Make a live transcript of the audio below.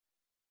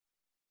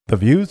The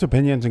views,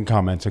 opinions, and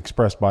comments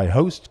expressed by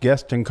hosts,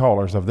 guests, and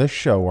callers of this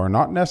show are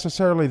not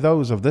necessarily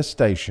those of this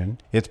station,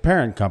 its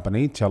parent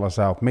company,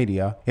 Telesouth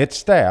Media, its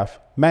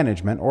staff,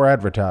 management, or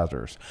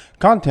advertisers.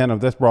 Content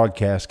of this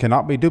broadcast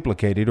cannot be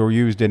duplicated or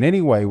used in any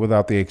way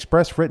without the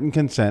express written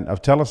consent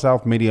of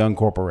Telesouth Media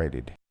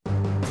Incorporated.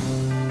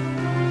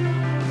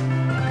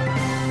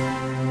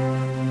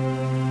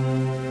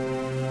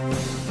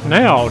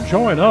 Now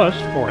join us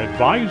for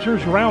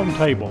Advisors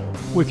Roundtable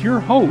with your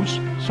hosts,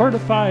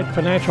 certified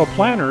financial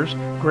planners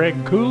Greg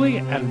Cooley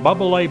and Bubba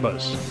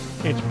Labus.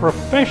 It's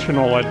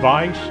professional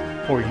advice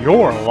for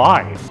your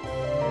life.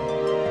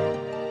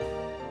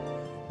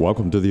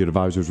 Welcome to the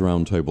Advisors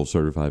Roundtable.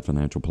 Certified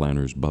financial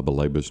planners Bubba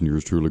Labus and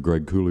yours truly,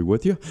 Greg Cooley,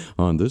 with you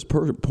on this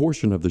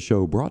portion of the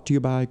show brought to you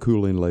by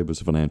Cooley and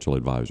Labus Financial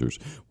Advisors,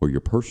 where your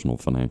personal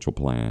financial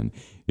plan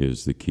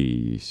is the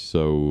key.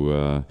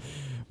 So,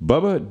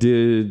 Bubba,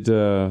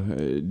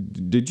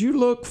 did you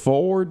look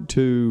forward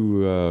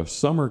to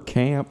summer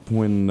camp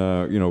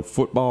when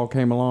football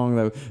came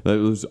along?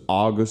 Those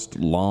August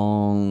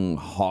long,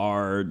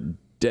 hard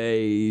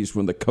days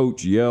when the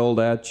coach yelled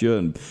at you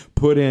and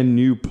put in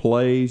new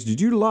plays. Did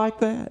you like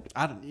that?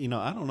 I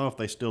don't know if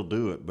they still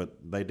do it, but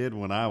they did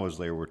when I was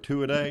there. Were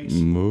 2-a-days,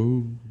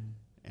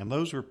 and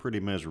those were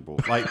pretty miserable.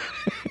 Like,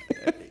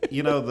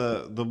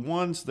 the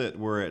ones that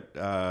were at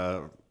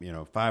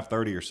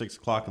 5:30 or 6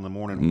 o'clock in the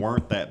morning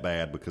weren't that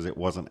bad because it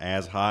wasn't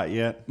as hot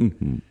yet.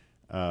 Mm-hmm.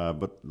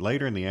 But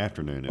later in the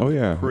afternoon, it was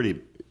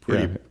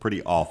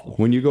pretty awful.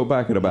 When you go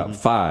back at about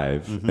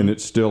 5 and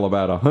it's still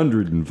about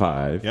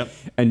 105, yep.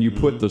 and you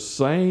put the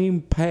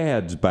same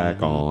pads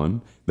back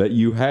on that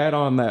you had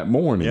on that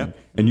morning, yep.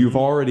 and you've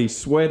already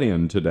sweat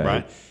in today,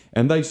 right.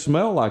 And they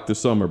smell like the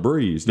summer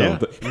breeze, don't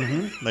they?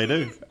 They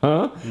do.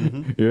 Huh?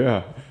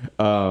 Yeah.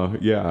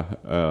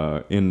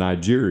 In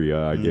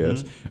Nigeria, I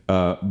guess.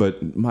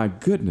 But my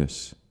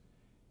goodness,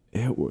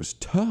 it was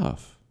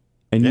tough.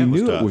 And you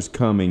knew it was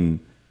coming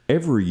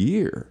every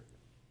year.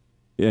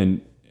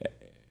 And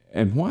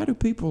why do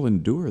people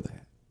endure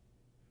that?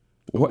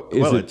 What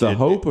is it? The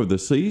hope of the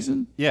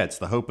season? Yeah, it's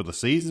the hope of the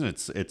season.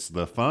 It's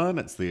the fun.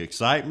 It's the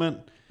excitement.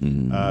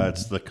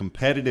 It's the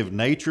competitive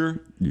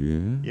nature.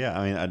 Yeah.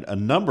 I mean, a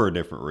number of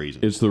different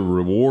reasons. It's the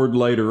reward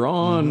later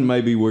on.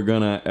 Maybe we're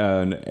gonna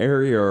an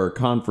area or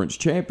conference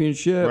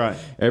championship. Right.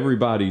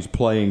 Everybody's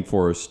playing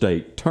for a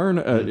state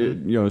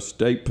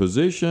state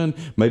position.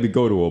 Maybe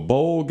go to a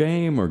bowl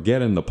game or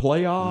get in the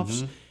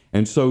playoffs.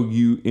 And so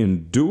you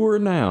endure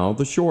now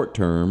the short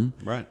term,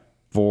 right,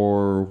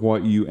 for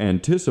what you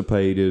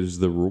anticipate is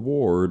the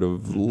reward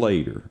of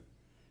later.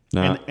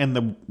 Now, and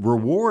the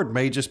reward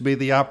may just be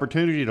the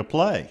opportunity to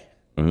play,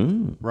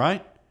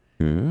 right?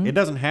 Yeah. It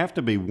doesn't have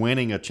to be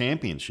winning a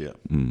championship.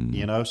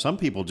 Some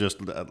people just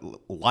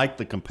like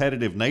the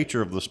competitive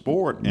nature of the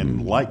sport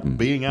and like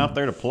being out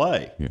there to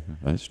play. Yeah,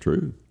 that's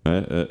true.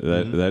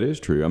 That is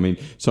true. I mean,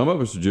 some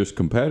of us are just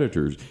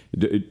competitors.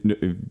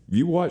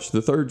 You watched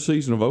the third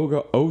season of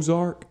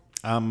Ozark?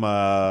 I'm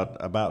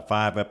about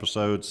 5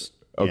 episodes.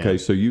 Okay,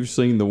 so you've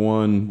seen the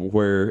one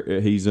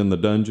where he's in the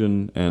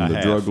dungeon and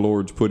the drug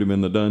lords put him in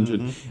the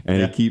dungeon,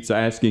 and he keeps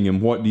asking him,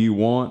 "What do you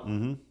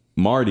want?"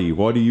 Marty,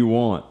 what do you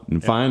want?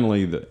 And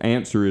finally, the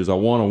answer is, "I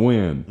want to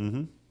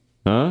win."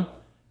 Huh?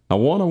 I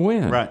want to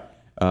win. Right.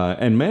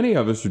 And many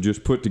of us are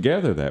just put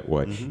together that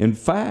way. In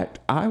fact,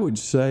 I would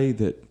say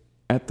that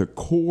at the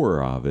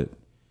core of it,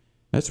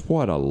 that's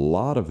what a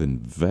lot of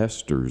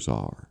investors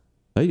are.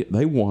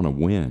 They want to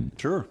win.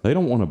 Sure. They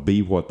don't want to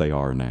be what they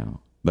are now.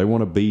 They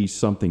want to be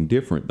something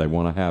different. They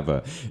want to have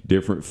a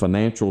different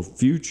financial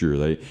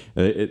future.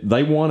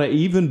 They want to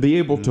even be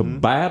able to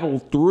battle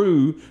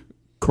through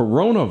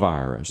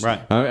coronavirus.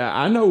 Right.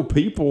 I know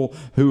people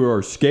who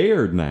are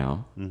scared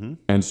now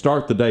and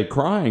start the day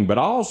crying, but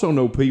I also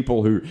know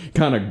people who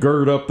kind of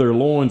gird up their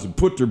loins and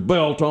put their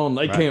belt on.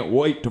 They can't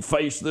wait to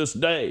face this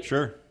day.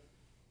 Sure.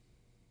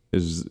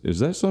 Is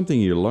that something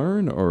you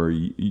learn, or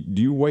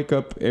do you wake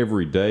up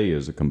every day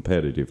as a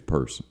competitive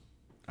person?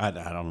 I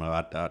don't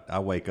know. I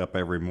wake up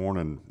every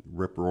morning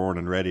rip-roaring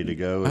and ready to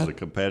go as a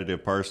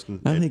competitive person.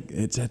 I think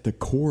it's at the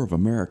core of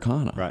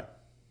Americana. Right.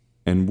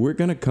 And we're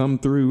going to come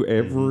through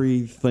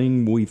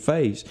everything we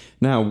face.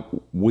 Now,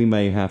 we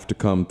may have to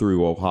come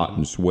through all hot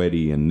and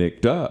sweaty and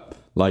nicked up,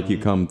 like you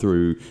come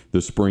through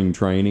the spring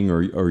training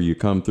or you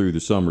come through the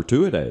summer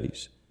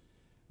 2-a-days.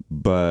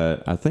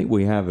 But I think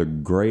we have a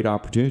great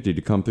opportunity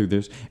to come through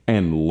this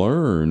and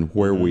learn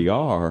where we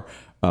are,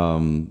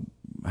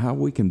 how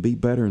we can be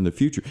better in the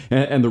future.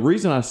 And the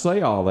reason I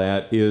say all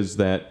that is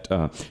that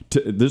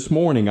this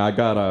morning I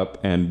got up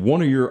and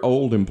one of your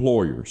old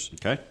employers,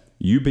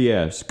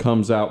 UBS,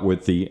 comes out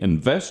with the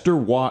Investor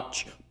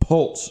Watch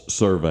Pulse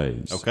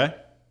surveys. Okay.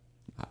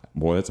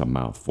 Boy, that's a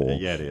mouthful.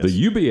 Yeah, it is.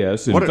 The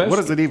UBS... What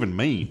does it even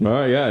mean?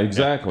 Yeah,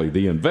 exactly.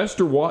 The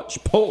Investor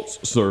Watch Pulse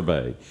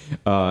survey.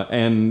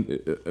 And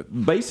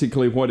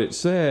basically what it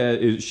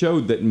said, it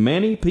showed that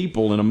many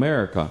people in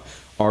America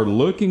are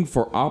looking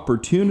for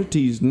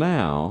opportunities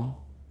now,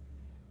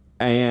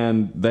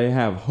 and they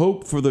have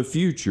hope for the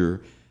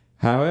future.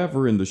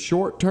 However, in the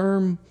short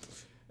term,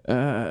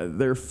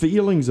 their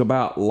feelings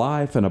about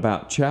life and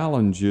about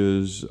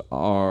challenges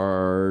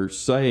are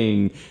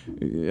saying,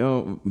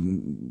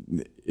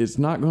 it's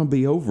not going to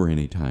be over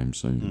anytime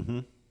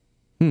soon.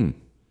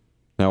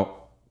 Now,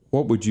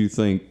 what would you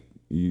think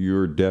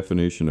your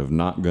definition of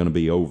not going to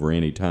be over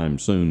anytime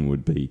soon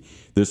would be?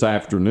 This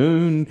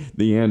afternoon,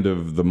 the end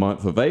of the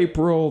month of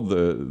April,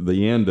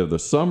 the end of the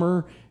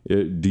summer?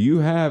 Do you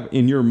have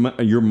in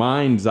your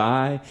mind's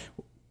eye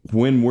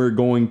when we're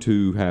going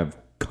to have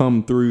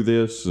come through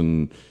this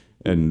and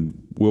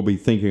we'll be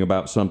thinking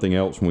about something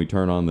else when we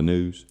turn on the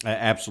news?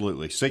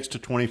 Absolutely. 6 to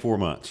 24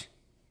 months.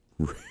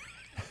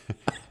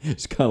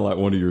 It's kind of like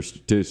one of your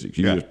statistics.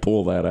 You just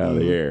pull that out of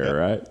the air,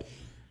 right?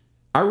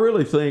 I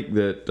really think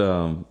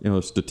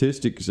that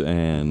statistics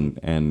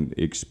and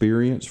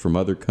experience from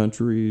other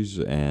countries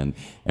and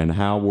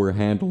how we're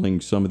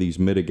handling some of these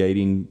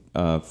mitigating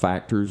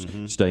factors,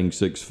 staying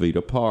 6 feet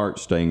apart,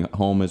 staying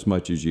home as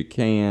much as you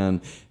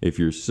can. If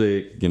you're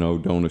sick,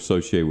 don't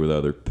associate with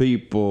other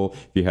people.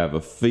 If you have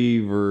a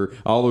fever,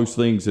 all those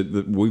things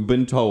that we've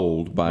been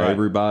told by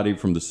everybody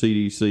from the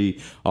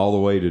CDC all the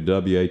way to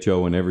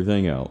WHO and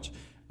everything else,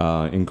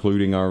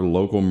 including our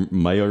local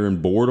mayor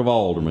and board of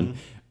aldermen.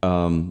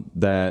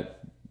 That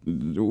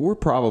we're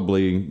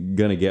probably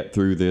going to get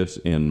through this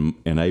in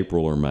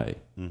April or May.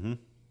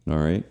 All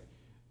right.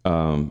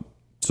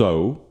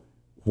 So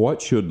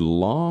what should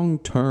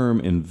long-term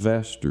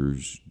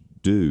investors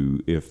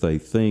do if they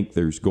think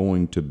there's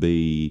going to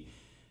be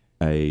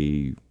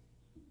a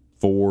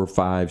 4,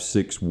 5,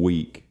 6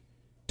 week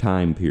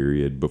time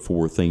period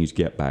before things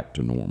get back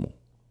to normal?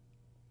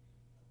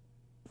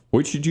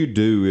 What should you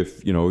do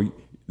if,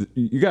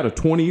 you got a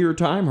 20-year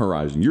time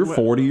horizon? You're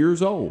 40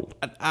 years old.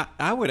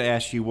 I would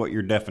ask you what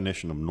your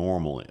definition of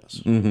normal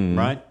is,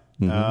 right?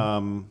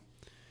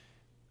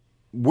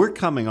 We're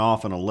coming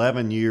off an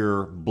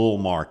 11-year bull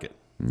market.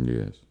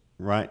 Yes.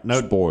 Right?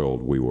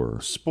 Spoiled we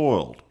were.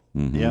 Spoiled.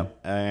 Yep.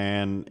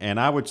 And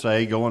I would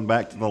say going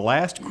back to the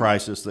last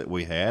crisis that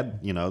we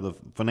had, the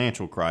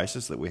financial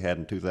crisis that we had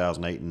in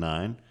 2008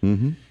 and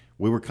 9,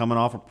 we were coming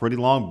off a pretty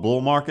long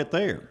bull market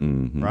there,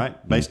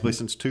 right? Basically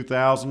since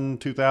 2000,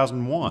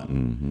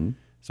 2001.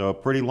 So a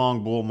pretty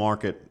long bull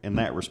market in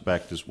that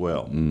respect as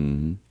well.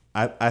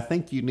 I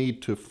think you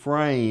need to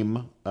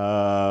frame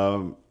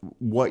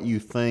what you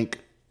think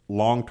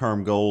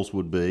long-term goals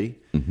would be.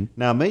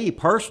 Now, me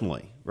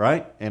personally,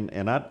 right?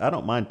 And I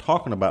don't mind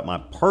talking about my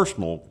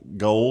personal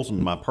goals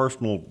and my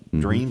personal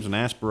dreams and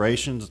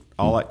aspirations,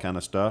 all that kind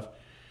of stuff.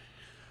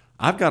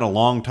 I've got a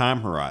long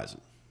time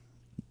horizon.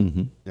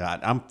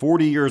 I'm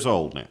 40 years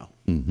old now.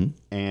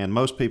 And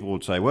most people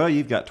would say, well,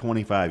 you've got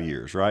 25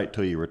 years, right,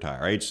 till you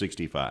retire, age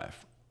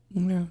 65.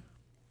 Yeah.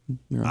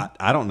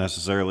 I don't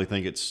necessarily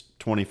think it's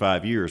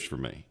 25 years for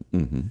me.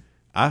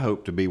 I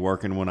hope to be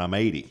working when I'm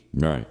 80.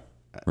 Right.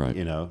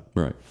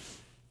 Right.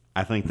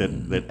 I think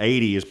that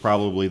 80 is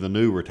probably the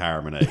new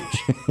retirement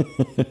age.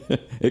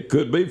 It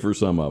could be for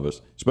some of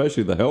us,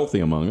 especially the healthy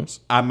among us.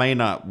 I may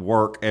not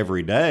work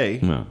every day.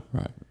 No,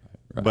 right.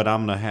 But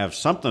I'm going to have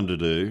something to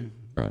do.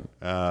 Right.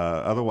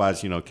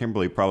 Otherwise,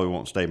 Kimberly probably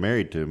won't stay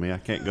married to me. I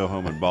can't go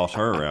home and boss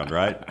her around,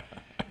 right?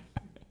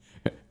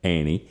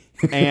 Annie.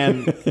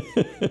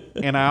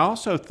 And I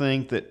also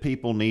think that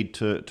people need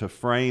to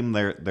frame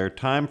their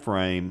time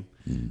frame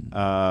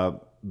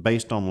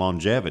based on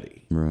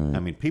longevity. Right. I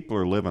mean, people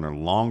are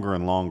living longer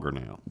and longer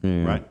now,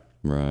 right?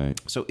 Right.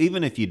 So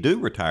even if you do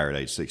retire at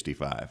age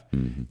 65,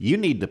 you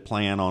need to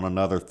plan on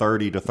another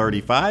 30 to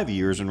 35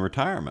 years in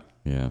retirement.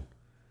 Yeah.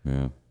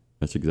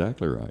 That's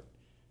exactly right.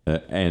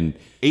 And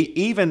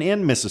even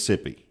in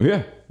Mississippi.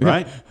 Yeah.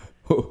 Right?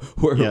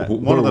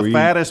 One of the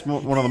fattest,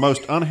 one of the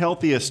most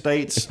unhealthiest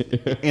states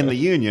in the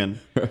union,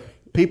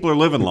 people are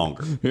living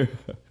longer. Yeah.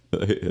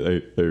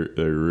 They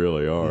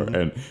really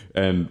are.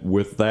 And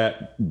with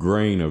that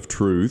grain of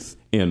truth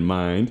in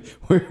mind,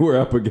 we're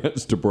up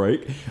against a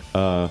break.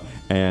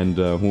 And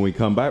when we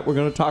come back, we're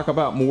going to talk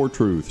about more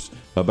truths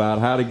about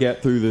how to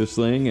get through this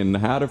thing and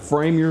how to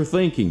frame your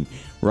thinking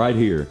right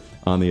here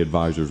on the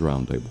Advisors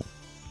Roundtable.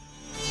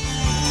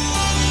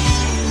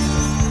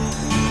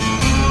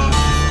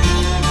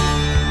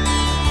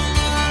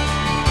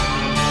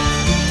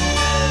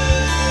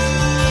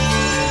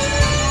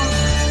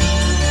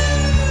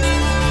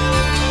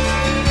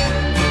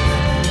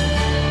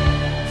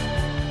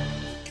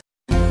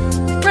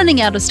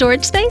 Running out of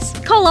storage space?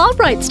 Call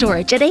Albright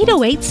Storage at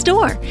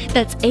 808-STORE.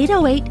 That's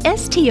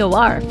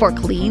 808-STOR for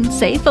clean,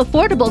 safe,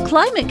 affordable,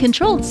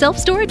 climate-controlled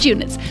self-storage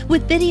units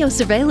with video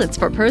surveillance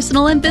for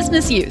personal and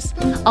business use.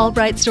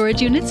 Albright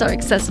Storage units are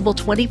accessible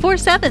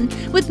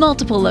 24/7 with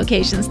multiple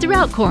locations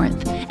throughout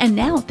Corinth. And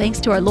now, thanks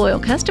to our loyal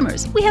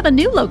customers, we have a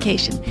new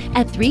location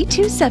at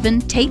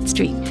 327 Tate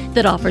Street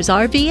that offers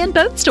RV and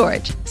boat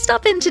storage.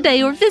 Stop in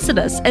today or visit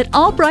us at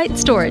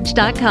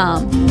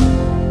albrightstorage.com.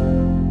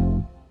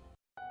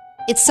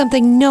 It's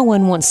something no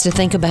one wants to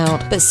think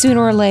about, but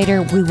sooner or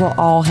later, we will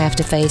all have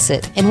to face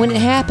it. And when it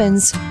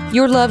happens,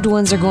 your loved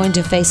ones are going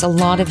to face a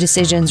lot of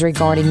decisions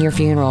regarding your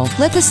funeral.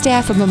 Let the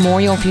staff of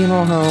Memorial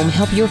Funeral Home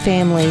help your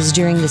families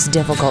during this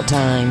difficult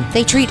time.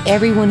 They treat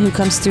everyone who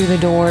comes through the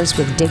doors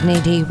with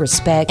dignity,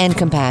 respect, and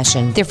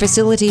compassion. Their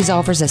facilities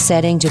offers a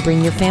setting to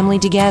bring your family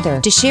together,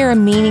 to share a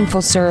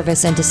meaningful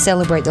service, and to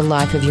celebrate the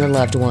life of your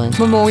loved one.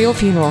 Memorial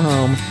Funeral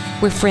Home,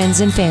 where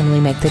friends and family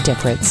make the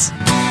difference.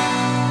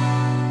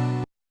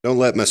 Don't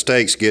let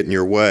mistakes get in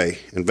your way.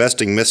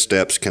 Investing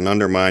missteps can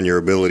undermine your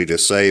ability to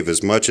save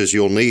as much as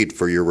you'll need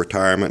for your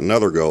retirement and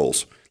other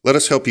goals. Let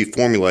us help you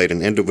formulate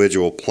an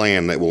individual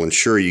plan that will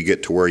ensure you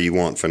get to where you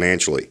want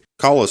financially.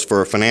 Call us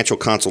for a financial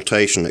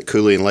consultation at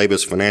Cooley &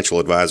 Labus Financial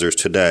Advisors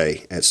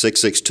today at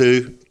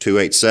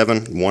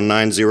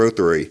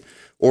 662-287-1903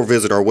 or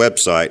visit our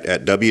website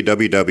at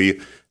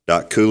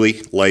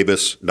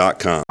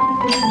www.cooleylabus.com.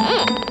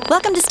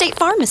 Welcome to State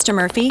Farm, Mr.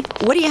 Murphy.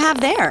 What do you have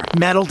there?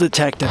 Metal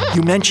detector.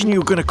 You mentioned you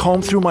were going to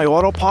comb through my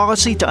auto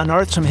policy to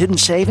unearth some hidden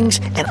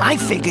savings, and I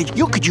figured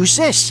you could use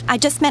this. I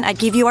just meant I'd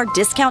give you our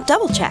discount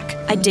double check.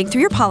 I'd dig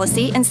through your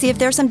policy and see if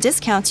there's some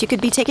discounts you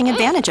could be taking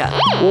advantage of.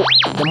 Well,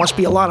 there must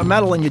be a lot of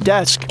metal in your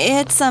desk.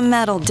 It's a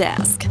metal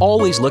desk.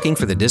 Always looking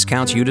for the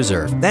discounts you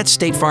deserve. That's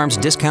State Farm's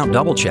discount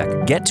double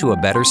check. Get to a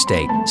better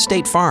state.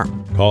 State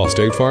Farm. Call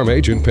State Farm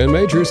agent Penn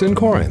Majors in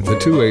Corinth at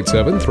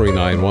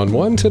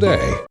 287-3911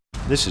 today.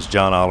 This is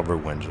John Oliver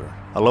Windsor,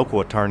 a local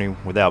attorney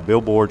without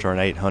billboards or an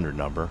 800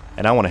 number,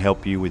 and I want to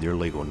help you with your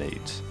legal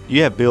needs.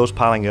 You have bills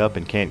piling up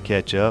and can't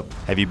catch up?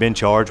 Have you been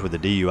charged with a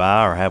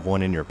DUI or have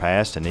one in your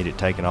past and need it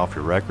taken off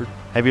your record?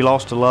 Have you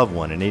lost a loved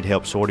one and need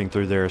help sorting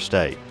through their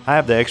estate? I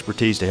have the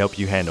expertise to help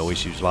you handle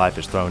issues life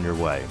has thrown your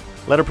way.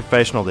 Let a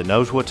professional that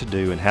knows what to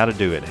do and how to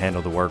do it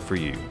handle the work for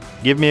you.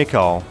 Give me a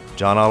call,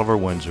 John Oliver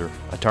Windsor,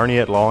 attorney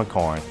at law in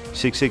Corinth,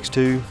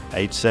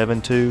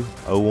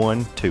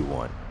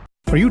 662-872-0121.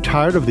 Are you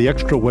tired of the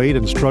extra weight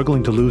and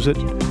struggling to lose it?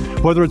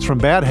 Whether it's from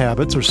bad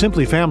habits or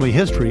simply family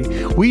history,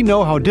 we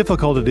know how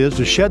difficult it is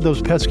to shed those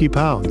pesky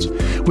pounds.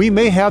 We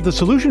may have the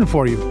solution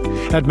for you.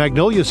 At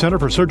Magnolia Center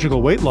for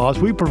Surgical Weight Loss,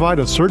 we provide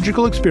a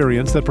surgical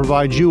experience that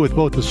provides you with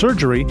both the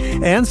surgery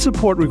and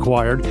support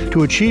required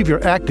to achieve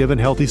your active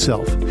and healthy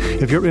self.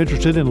 If you're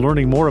interested in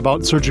learning more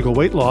about surgical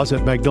weight loss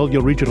at Magnolia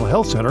Regional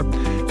Health Center,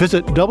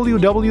 visit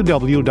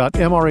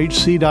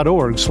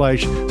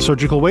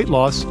www.mrhc.org/surgical weight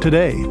loss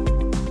today.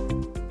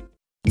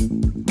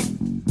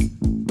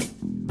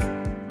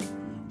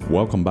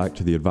 Welcome back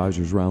to the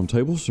Advisors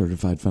Roundtable.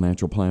 Certified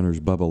Financial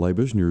Planners Bubba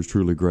Labus and yours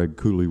truly, Greg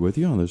Cooley, with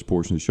you on this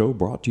portion of the show,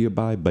 brought to you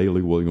by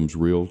Bailey Williams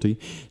Realty,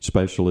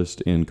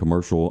 specialist in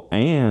commercial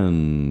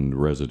and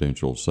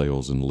residential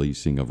sales and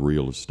leasing of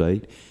real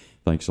estate.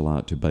 Thanks a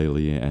lot to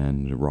Bailey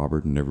and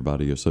Robert and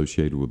everybody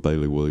associated with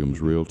Bailey Williams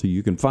Realty.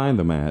 You can find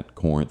them at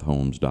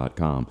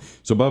corinthhomes.com.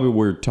 So, Bubba,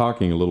 we're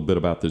talking a little bit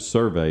about this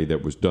survey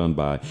that was done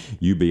by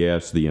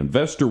UBS, the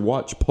Investor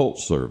Watch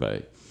Pulse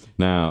Survey.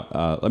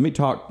 Now, let me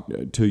talk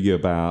to you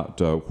about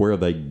where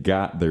they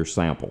got their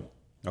sample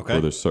for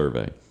this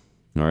survey.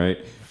 All right.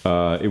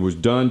 It was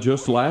done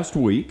just last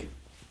week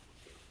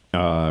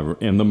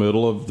in the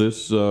middle of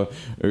this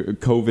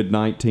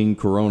COVID-19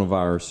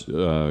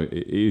 coronavirus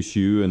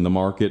issue and the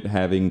market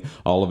having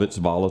all of its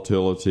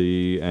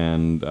volatility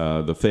and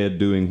the Fed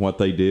doing what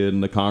they did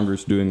and the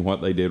Congress doing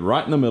what they did.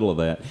 Right in the middle of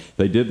that,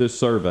 they did this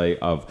survey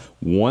of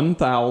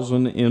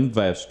 1,000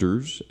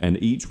 investors,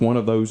 and each one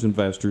of those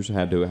investors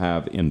had to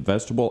have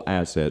investable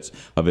assets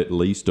of at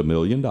least $1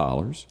 million.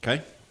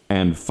 Okay.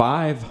 And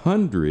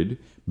 500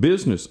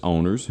 business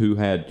owners who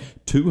had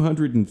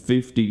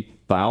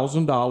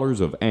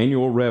 $250,000 of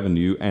annual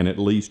revenue and at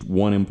least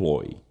one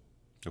employee.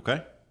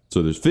 Okay.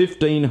 So there's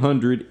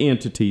 1,500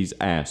 entities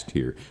asked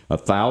here.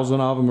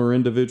 1,000 of them are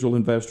individual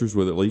investors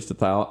with at least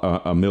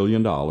 $1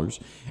 million,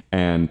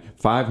 and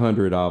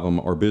 500 of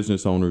them are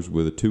business owners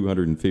with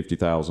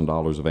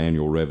 $250,000 of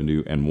annual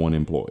revenue and one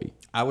employee.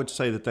 I would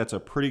say that that's a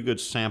pretty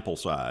good sample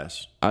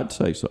size. I'd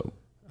say so.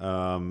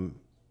 And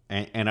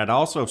I'd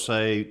also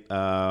say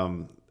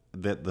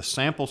that the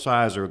sample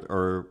size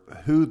or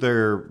who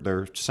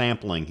they're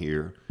sampling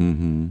here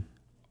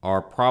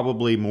are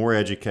probably more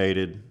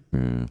educated.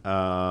 You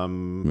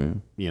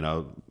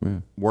know,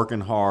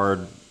 working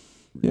hard,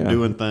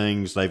 doing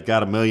things. They've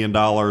got $1 million,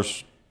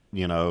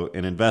 you know,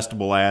 in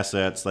investable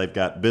assets. They've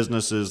got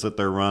businesses that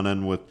they're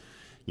running with,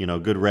 you know,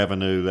 good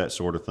revenue, that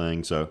sort of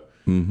thing. So,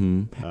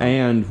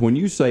 and when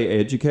you say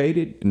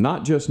educated,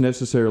 not just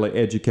necessarily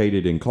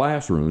educated in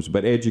classrooms,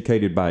 but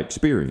educated by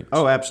experience.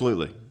 Oh,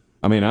 absolutely.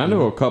 I mean, I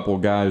know a couple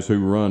of guys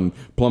who run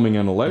plumbing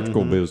and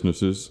electrical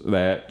businesses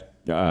that,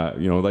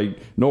 you know, they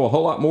know a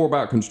whole lot more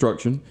about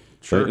construction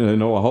Sure. They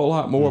know a whole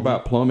lot more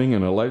about plumbing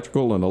and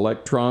electrical and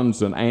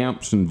electrons and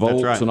amps and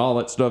volts and all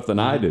that stuff than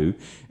I do.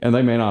 And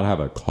they may not have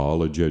a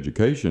college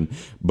education,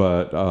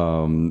 but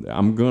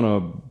I'm going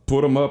to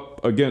put them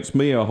up against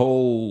me a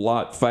whole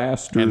lot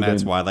faster. And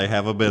that's why they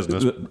have a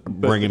business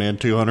bringing in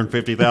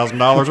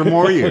 $250,000 or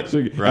more a year.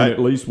 Right. And at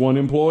least one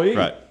employee.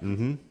 Right.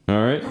 Mm-hmm.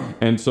 All right.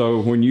 And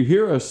so when you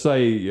hear us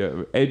say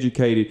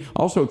educated,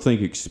 also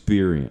think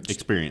experienced.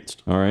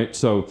 Experienced. All right.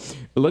 So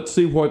let's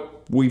see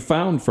what we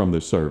found from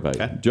this survey.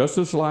 Okay. Just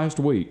this last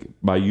week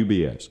by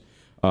UBS.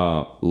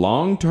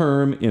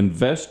 Long-term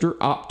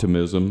investor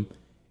optimism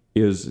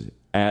is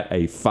at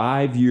a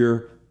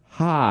 5-year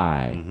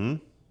high.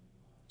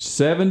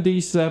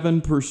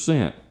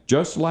 77%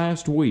 just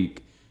last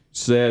week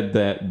said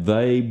that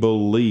they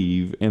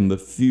believe in the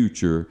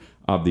future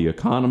of the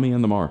economy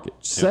and the market.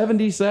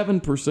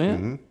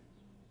 77%?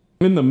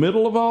 In the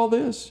middle of all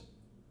this?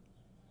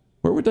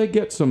 Where would they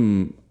get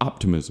some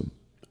optimism?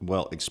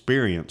 Well,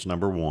 experience,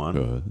 number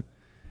one.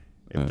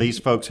 If these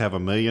folks have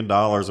 $1 million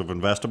of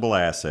investable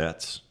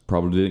assets,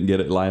 probably didn't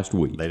get it last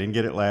week. They didn't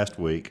get it last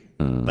week.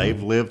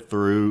 They've lived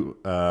through,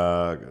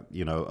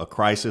 a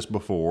crisis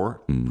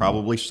before,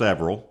 probably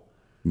several,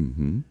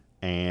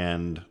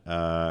 and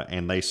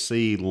they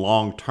see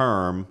long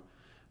term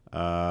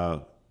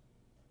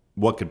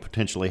what could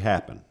potentially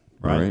happen.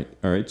 Right.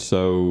 All right.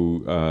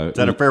 So is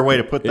that a fair way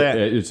to put that?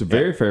 It's a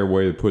very fair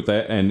way to put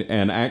that.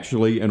 And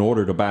actually, in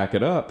order to back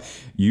it up,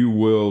 you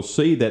will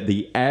see that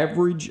the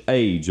average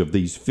age of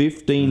these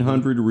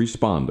 1,500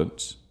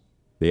 respondents,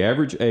 the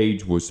average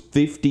age was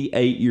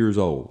 58 years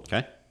old.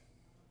 Okay.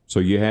 So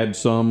you had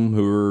some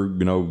who were,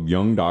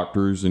 young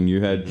doctors, and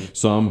you had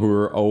some who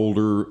were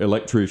older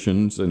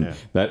electricians and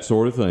that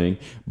sort of thing.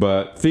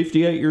 But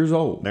 58 years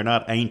old. They're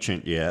not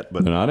ancient yet.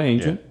 But they're not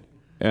ancient. Yeah.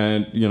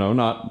 And,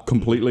 not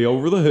completely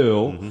over the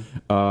hill,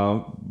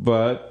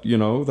 but,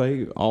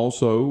 they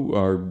also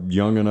are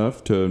young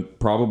enough to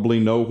probably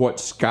know what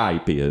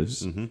Skype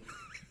is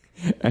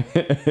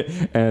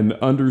and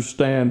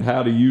understand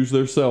how to use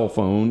their cell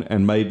phone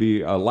and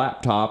maybe a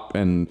laptop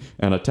and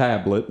a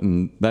tablet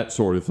and that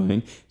sort of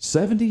thing.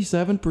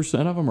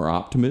 77% of them are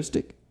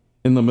optimistic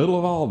in the middle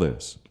of all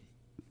this.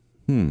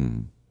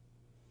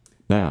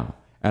 Now,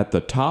 at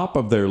the top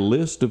of their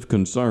list of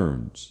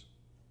concerns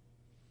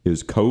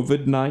is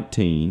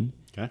COVID-19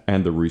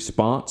 and the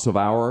response of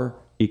our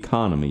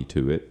economy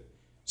to it.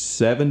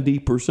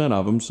 70%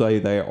 of them say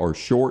they are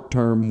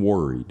short-term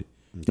worried.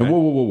 Okay. Now,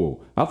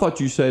 whoa. I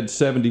thought you said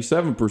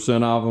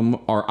 77% of them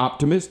are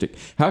optimistic.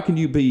 How can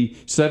you be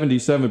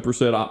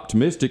 77%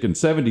 optimistic and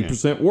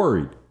 70%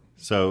 worried?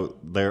 So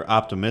they're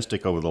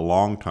optimistic over the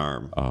long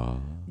term,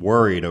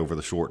 worried over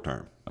the short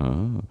term.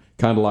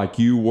 Kind of like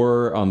you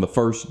were on the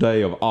first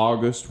day of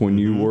August when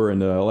you were in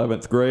the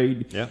 11th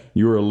grade. Yeah.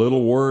 You were a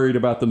little worried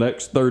about the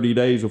next 30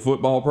 days of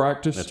football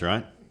practice. That's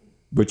right.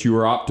 But you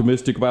were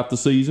optimistic about the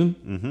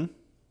season.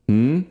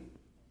 And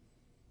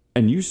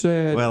you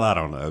said... Well, I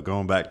don't know.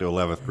 Going back to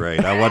 11th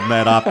grade, I wasn't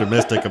that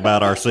optimistic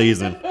about our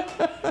season.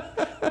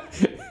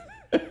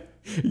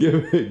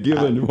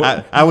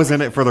 I was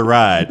in it for the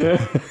ride.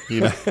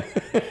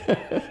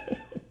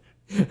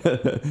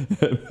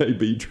 That may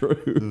be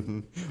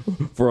true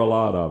for a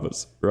lot of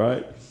us,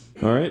 right?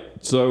 All right.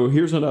 So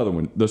here's another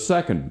one. The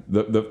second,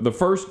 the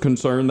first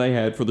concern they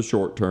had for the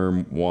short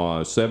term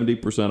was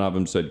 70% of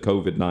them said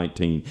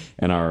COVID-19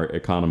 and our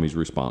economy's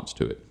response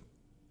to it.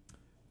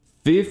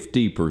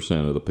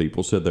 50% of the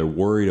people said they're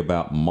worried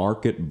about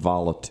market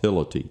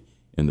volatility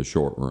in the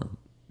short run.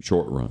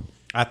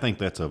 I think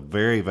that's a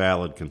very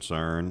valid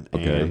concern,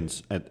 and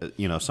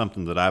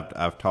something that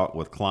I've talked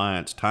with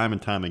clients time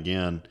and time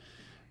again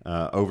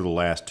over the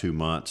last 2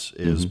 months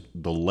is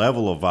the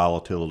level of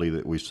volatility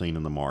that we've seen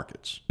in the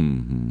markets.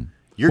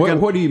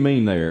 What do you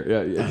mean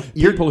there?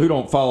 People who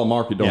don't follow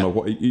market don't know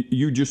what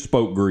you just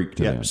spoke Greek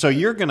to them. So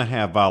you're going to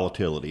have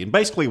volatility, and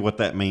basically what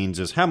that means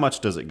is how much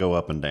does it go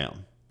up and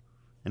down,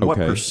 and what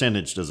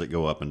percentage does it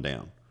go up and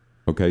down?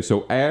 Okay,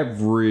 so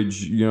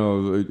average,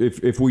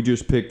 if we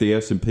just pick the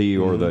S&P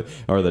or the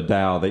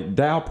Dow, the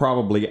Dow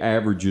probably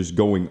averages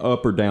going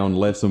up or down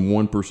less than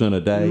 1% a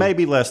day.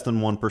 Maybe less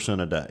than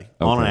 1% a day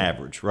on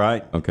average,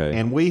 right? Okay.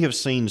 And we have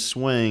seen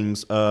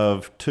swings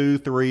of 2,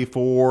 3,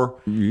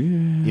 4.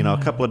 Yeah.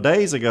 A couple of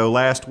days ago,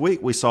 last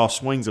week, we saw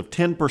swings of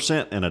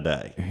 10% in a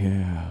day.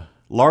 Yeah.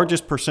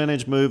 Largest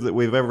percentage move that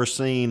we've ever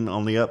seen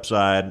on the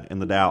upside in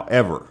the Dow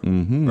ever,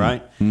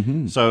 right?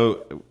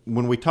 So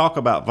when we talk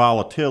about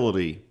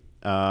volatility,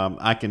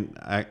 I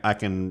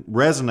can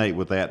resonate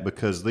with that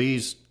because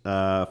these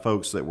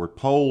folks that were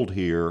polled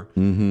here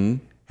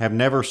have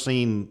never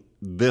seen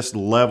this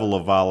level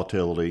of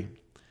volatility,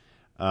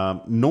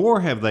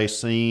 nor have they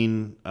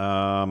seen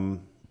the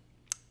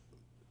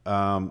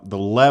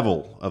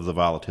level of the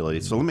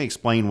volatility. So let me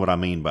explain what I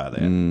mean by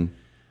that.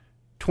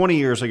 20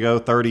 years ago,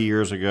 30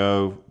 years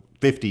ago,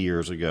 50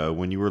 years ago,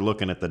 when you were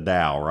looking at the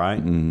Dow,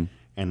 right? And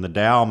the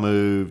Dow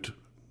moved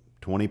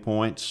 20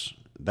 points,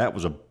 that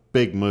was a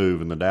big move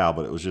in the Dow,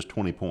 but it was just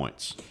 20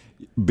 points.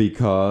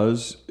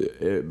 Because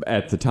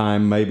at the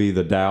time, maybe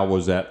the Dow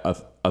was at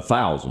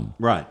 1,000.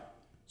 Right.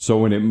 So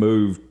when it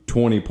moved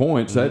 20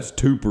 points, that's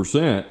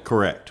 2%.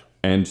 Correct.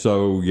 And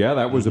so, yeah,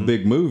 that was a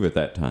big move at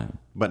that time.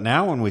 But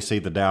now when we see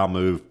the Dow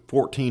move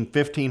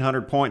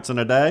 1,500 points in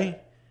a day,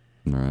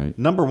 right.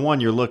 Number one,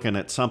 you're looking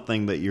at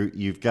something that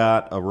you've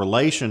got a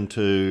relation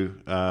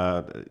to,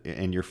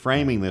 and you're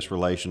framing this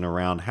relation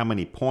around how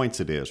many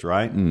points it is,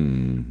 right?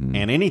 Mm-hmm.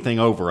 And anything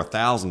over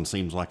 1,000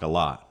 seems like a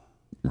lot.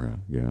 Right.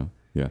 Yeah.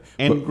 Yeah.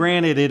 And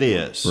granted, it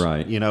is.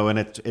 Right. And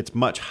it's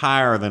much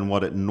higher than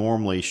what it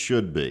normally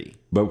should be.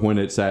 But when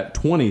it's at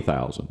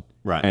 20,000,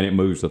 right, and it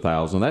moves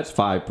 1,000, that's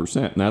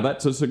 5%. Now,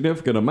 that's a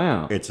significant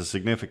amount. It's a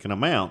significant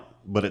amount,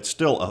 but it's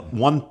still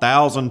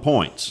 1,000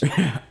 points.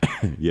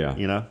 Yeah.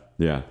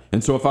 Yeah.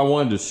 And so if I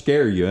wanted to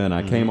scare you and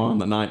I came on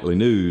the nightly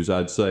news,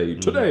 I'd say,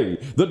 today,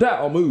 the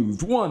Dow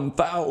moved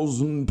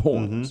 1,000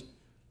 points.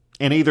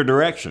 In either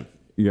direction.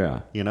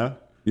 Yeah. Yeah.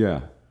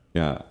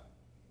 Yeah.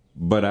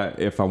 But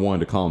if I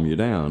wanted to calm you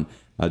down,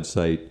 I'd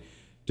say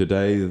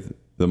today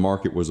the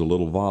market was a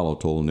little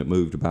volatile and it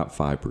moved about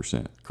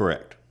 5%.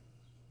 Correct.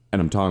 And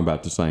I'm talking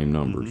about the same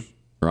numbers,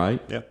 right?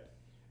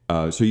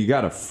 Yep. So you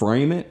got to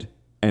frame it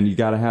and you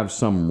got to have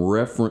some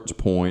reference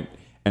point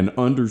and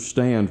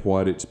understand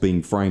what it's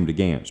being framed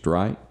against,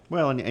 right?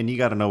 Well, and you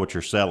got to know what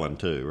you're selling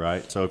too,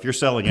 right? So if you're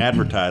selling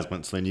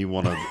advertisements, then you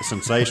want to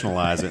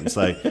sensationalize it and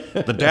say,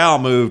 the Dow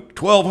moved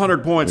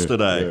 1,200 points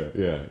today.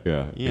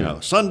 Yeah.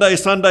 Sunday,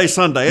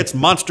 it's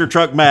monster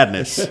truck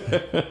madness.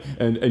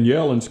 and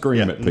yell and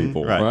scream at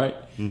people, right?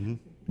 Mm-hmm.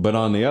 But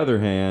on the other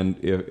hand,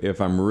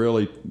 if I'm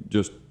really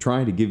just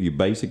trying to give you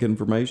basic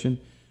information,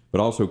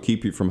 but also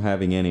keep you from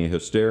having any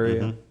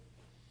hysteria,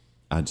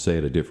 I'd say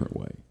it a different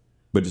way.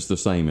 But it's the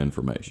same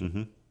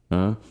information.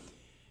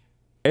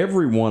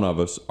 Every one of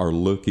us are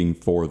looking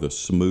for the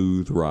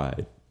smooth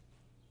ride.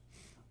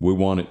 We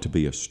want it to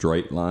be a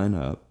straight line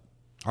up.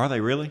 Are they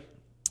really?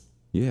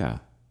 Yeah.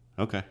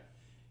 Okay.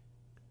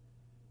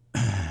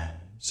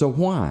 So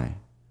why?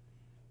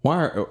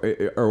 Why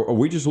are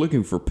we just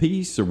looking for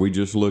peace? Are we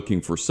just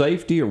looking for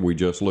safety? Are we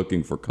just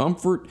looking for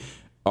comfort?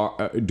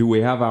 Do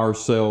we have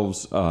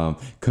ourselves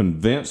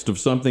convinced of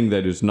something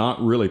that is not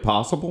really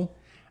possible?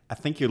 I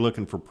think you're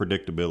looking for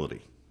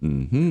predictability.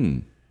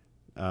 Mm-hmm.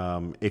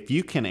 If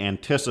you can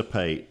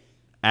anticipate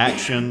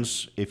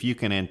actions, if you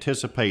can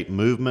anticipate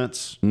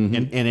movements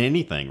in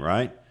anything,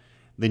 right,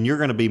 then you're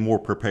going to be more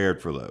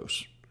prepared for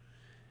those.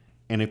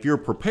 And if you're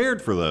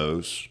prepared for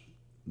those,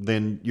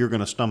 then you're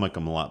going to stomach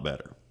them a lot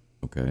better.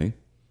 Okay.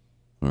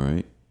 All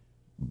right.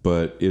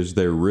 But is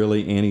there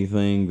really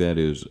anything that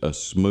is a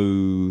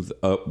smooth,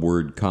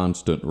 upward,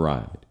 constant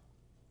ride?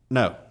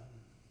 No.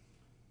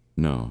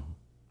 No.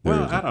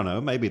 Well, I don't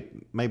know.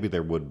 Maybe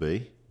there would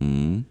be.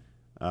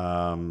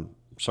 Mm-hmm.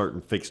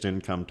 Certain fixed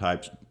income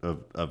types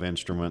of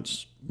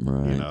instruments,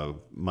 right.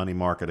 Money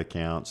market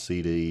accounts,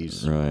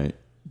 CDs. Right.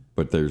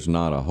 But there's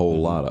not a whole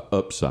lot of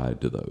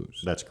upside to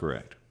those. That's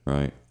correct.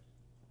 Right.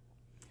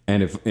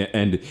 And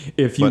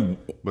if you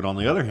but on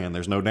the other hand,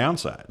 there's no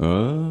downside.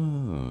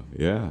 Oh,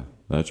 yeah.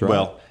 That's right.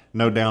 Well,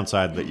 no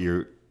downside that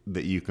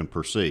you can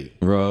perceive.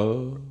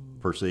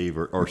 Perceive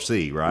or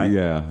see, right?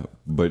 Yeah,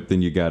 but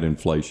then you got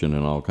inflation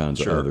and all kinds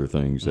of other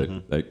things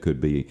that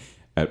could be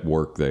at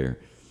work there.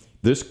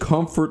 This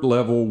comfort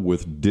level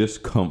with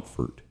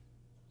discomfort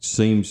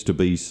seems to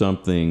be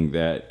something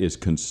that is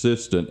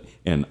consistent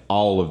in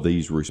all of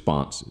these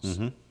responses.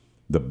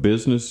 The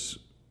businessman,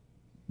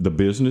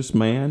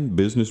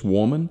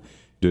 businesswoman,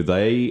 do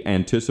they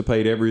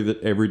anticipate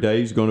every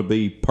day is going to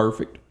be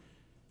perfect?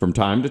 From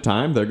time to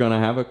time, they're going to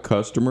have a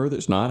customer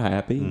that's not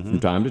happy. From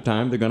time to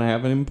time, they're going to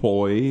have an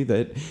employee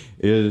that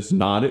is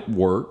not at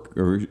work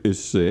or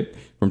is sick.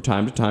 From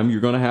time to time, you're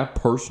going to have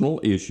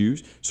personal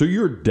issues. So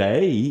your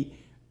day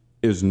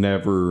is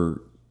never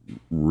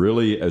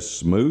really as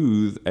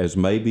smooth as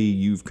maybe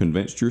you've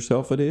convinced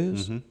yourself it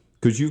is.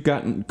 Because you've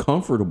gotten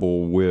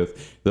comfortable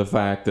with the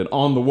fact that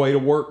on the way to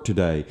work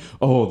today,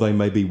 they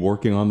may be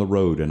working on the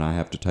road and I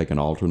have to take an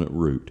alternate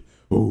route.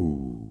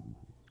 Ooh.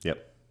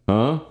 Yep.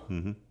 Huh?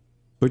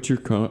 But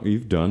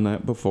you've done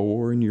that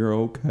before and you're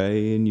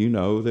okay, and you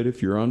know that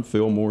if you're on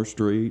Fillmore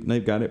Street and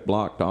they've got it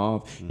blocked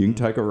off, you can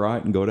take a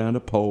right and go down to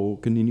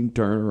Polk, and then you can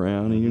turn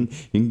around and you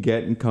can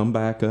get and come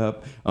back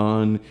up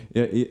on,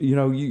 you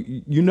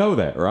know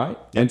that, right?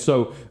 And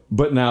so,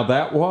 but now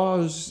that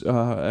was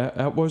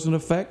an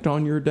effect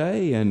on your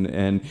day,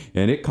 and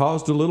it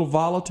caused a little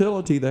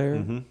volatility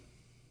there.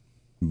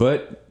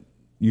 But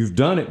you've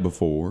done it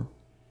before,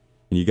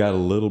 and you got a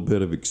little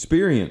bit of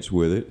experience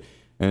with it.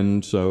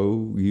 And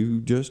so you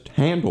just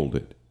handled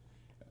it.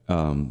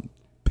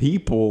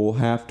 People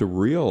have to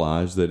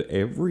realize that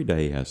every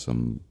day has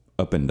some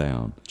up and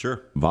down.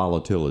 Sure.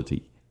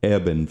 Volatility,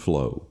 ebb and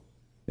flow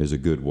is a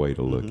good way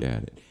to look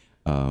at it.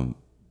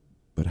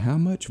 But how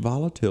much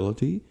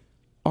volatility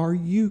are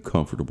you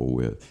comfortable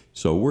with?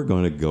 So we're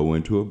going to go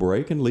into a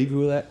break and leave you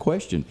with that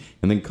question,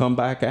 and then come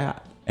back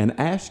out and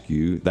ask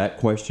you that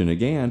question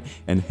again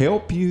and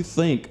help you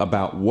think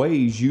about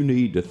ways you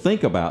need to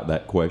think about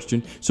that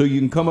question so you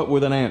can come up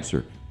with an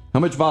answer.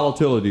 How much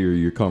volatility are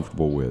you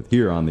comfortable with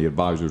here on the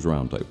Advisors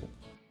Roundtable?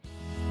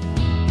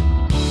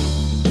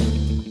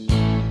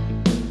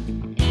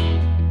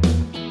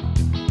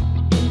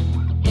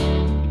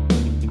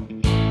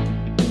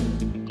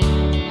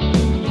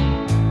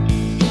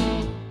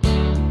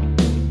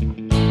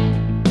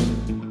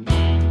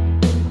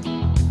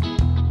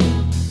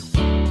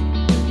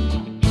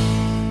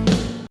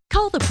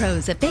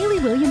 pros at Bailey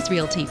Williams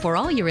Realty for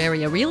all your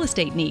area real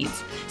estate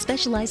needs,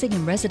 specializing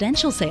in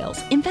residential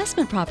sales,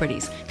 investment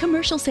properties,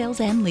 commercial sales,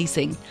 and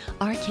leasing.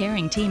 Our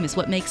caring team is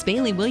what makes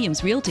Bailey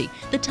Williams Realty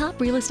the top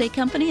real estate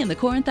company in the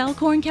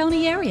Corinth-Alcorn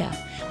County area.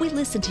 We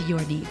listen to your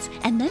needs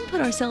and then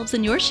put ourselves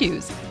in your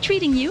shoes,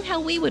 treating you how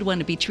we would want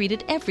to be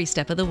treated every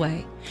step of the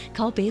way.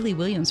 Call Bailey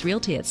Williams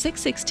Realty at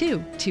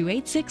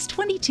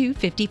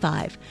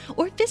 662-286-2255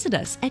 or visit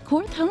us at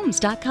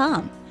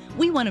corinthhomes.com.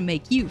 We want to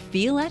make you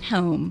feel at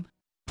home.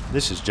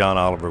 This is John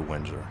Oliver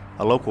Windsor,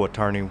 a local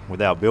attorney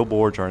without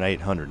billboards or an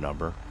 800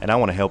 number, and I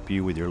want to help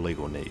you with your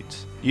legal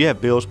needs. You have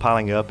bills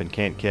piling up and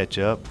can't catch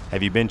up?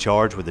 Have you been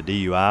charged with a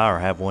DUI or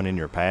have one in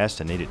your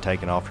past and need it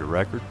taken off your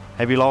record?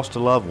 Have you lost a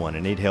loved one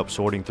and need help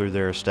sorting through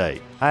their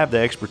estate? I have the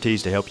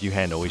expertise to help you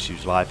handle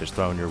issues life has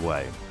thrown your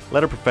way.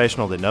 Let a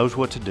professional that knows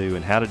what to do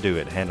and how to do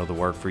it handle the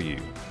work for you.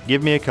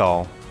 Give me a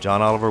call,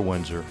 John Oliver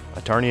Windsor,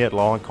 attorney at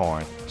law in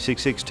Corinth,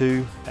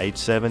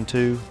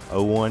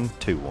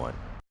 662-872-0121.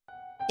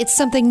 It's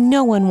something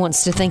no one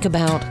wants to think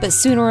about, but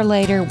sooner or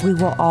later, we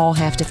will all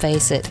have to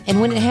face it.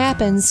 And when it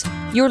happens,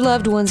 your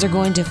loved ones are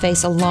going to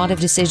face a lot of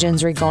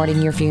decisions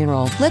regarding your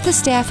funeral. Let the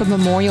staff of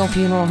Memorial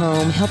Funeral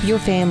Home help your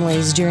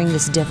families during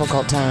this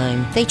difficult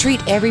time. They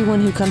treat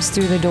everyone who comes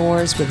through the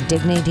doors with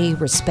dignity,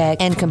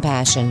 respect, and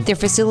compassion. Their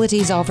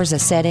facilities offers a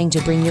setting to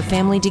bring your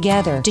family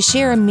together, to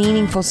share a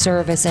meaningful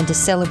service, and to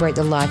celebrate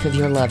the life of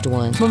your loved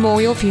one.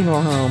 Memorial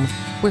Funeral Home,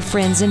 where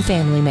friends and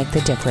family make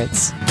the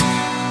difference.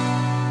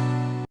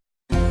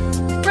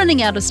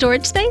 Running out of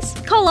storage space?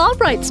 Call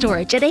Albright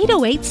Storage at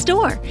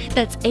 808-STORE.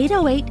 That's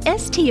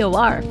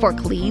 808-STOR for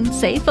clean,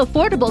 safe,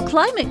 affordable,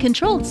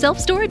 climate-controlled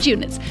self-storage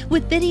units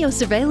with video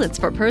surveillance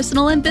for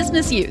personal and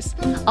business use.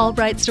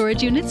 Albright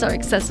Storage units are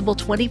accessible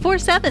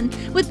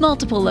 24/7 with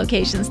multiple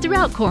locations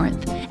throughout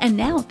Corinth. And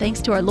now, thanks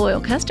to our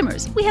loyal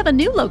customers, we have a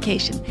new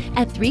location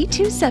at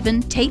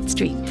 327 Tate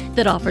Street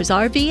that offers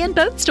RV and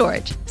boat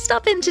storage.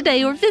 Stop in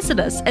today or visit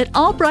us at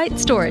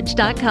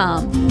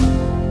albrightstorage.com.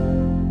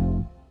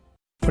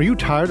 Are you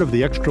tired of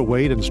the extra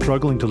weight and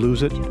struggling to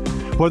lose it?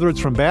 Whether it's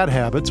from bad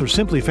habits or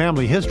simply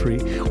family history,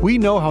 we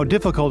know how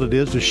difficult it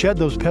is to shed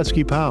those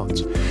pesky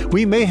pounds.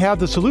 We may have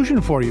the solution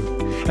for you.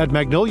 At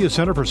Magnolia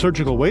Center for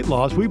Surgical Weight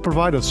Loss, we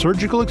provide a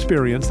surgical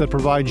experience that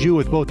provides you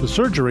with both the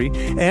surgery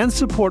and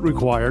support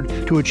required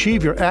to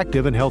achieve your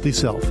active and healthy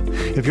self.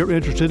 If you're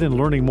interested in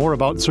learning more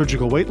about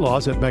surgical weight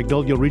loss at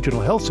Magnolia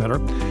Regional Health Center,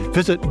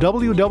 visit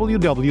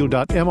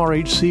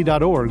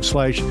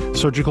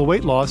www.mrhc.org/surgical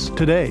weight loss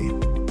today.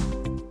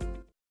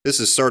 This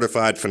is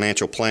Certified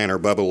Financial Planner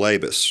Bubba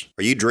Labus.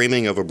 Are you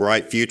dreaming of a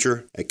bright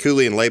future? At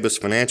Cooley &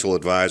 Labus Financial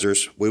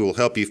Advisors, we will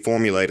help you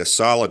formulate a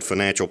solid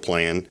financial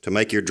plan to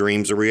make your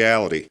dreams a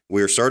reality.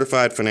 We are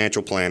certified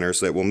financial planners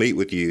that will meet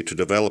with you to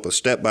develop a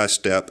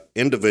step-by-step,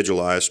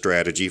 individualized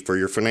strategy for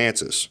your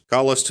finances.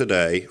 Call us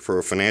today for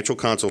a financial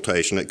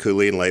consultation at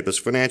Cooley & Labus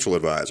Financial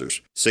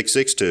Advisors,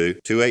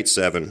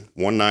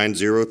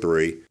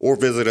 662-287-1903, or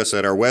visit us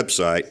at our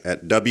website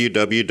at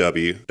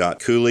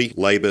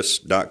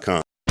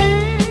www.cooleylabus.com.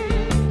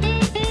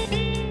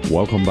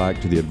 Welcome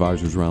back to the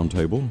Advisors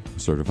Roundtable.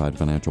 Certified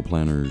Financial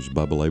Planners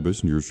Bubba Labus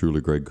and yours truly,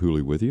 Greg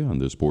Cooley, with you on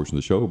this portion of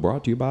the show,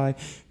 brought to you by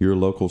your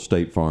local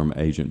State Farm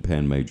agent,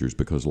 Penn Majors,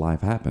 because life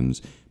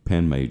happens.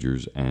 Penn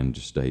Majors and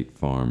State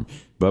Farm.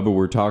 Bubba,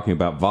 we're talking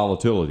about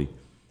volatility.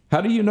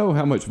 How do you know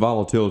how much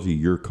volatility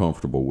you're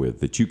comfortable with,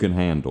 that you can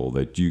handle,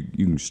 that you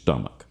can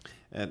stomach?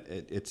 And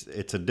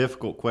it's a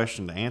difficult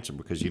question to answer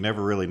because you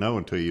never really know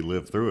until you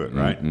live through it,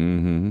 right?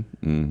 Mm-hmm.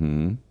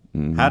 Mm-hmm.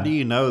 Mm-hmm. How do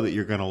you know that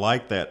you're going to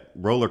like that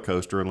roller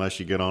coaster unless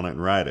you get on it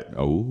and ride it?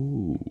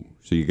 Oh,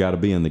 so you got to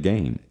be in the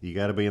game. You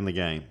got to be in the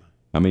game.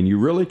 I mean, you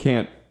really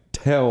can't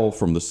tell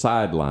from the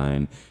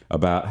sideline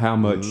about how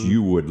much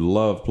you would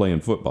love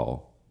playing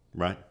football.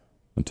 Right.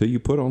 Until you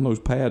put on those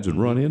pads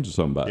and run into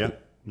somebody. Yeah.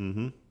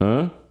 Mm-hmm.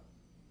 Huh?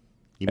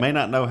 You may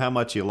not know how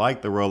much you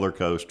like the roller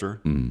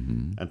coaster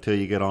until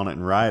you get on it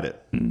and ride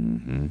it.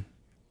 Mm-hmm.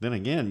 Then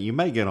again, you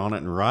may get on it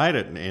and ride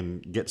it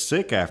and get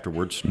sick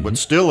afterwards, but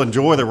still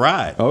enjoy the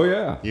ride. Oh,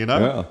 yeah. You know?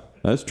 Yeah,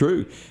 that's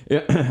true.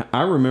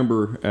 I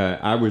remember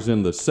I was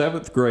in the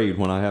 7th grade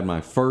when I had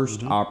my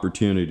first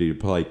opportunity to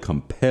play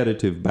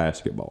competitive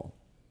basketball.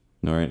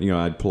 All right,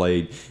 I'd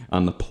played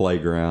on the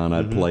playground,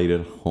 I'd played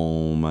at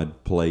home,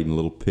 I'd played in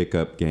little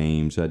pickup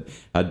games,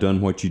 I'd done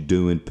what you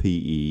do in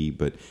PE,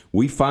 but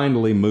we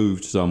finally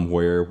moved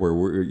somewhere where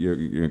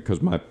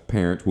because my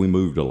parents, we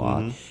moved a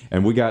lot,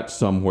 and we got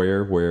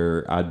somewhere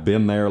where I'd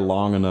been there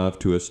long enough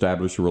to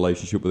establish a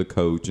relationship with a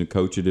coach, and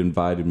coach had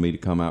invited me to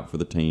come out for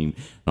the team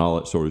and all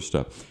that sort of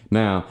stuff.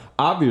 Now,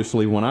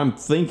 obviously, when I'm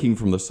thinking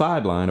from the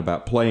sideline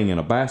about playing in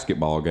a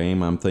basketball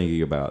game, I'm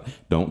thinking about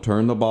don't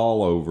turn the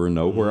ball over,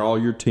 know where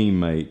all your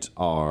teammates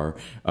are,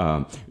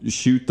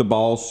 shoot the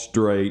ball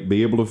straight,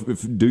 be able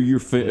to do your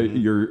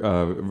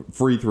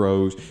free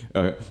throws,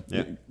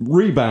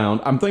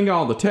 rebound. I'm thinking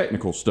all the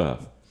technical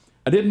stuff.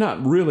 I did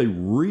not really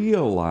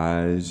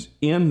realize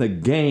in the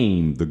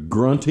game the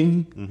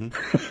grunting,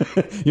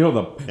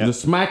 the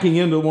smacking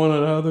into one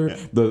another,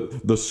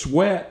 the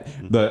sweat,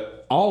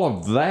 all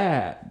of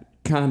that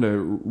kind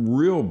of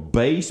real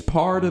base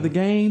part of the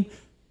game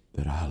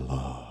that I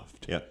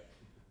loved. Yep.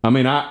 I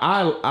mean,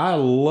 I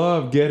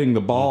love getting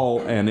the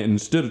ball, and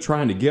instead of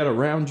trying to get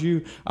around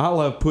you, I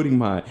love putting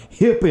my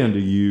hip into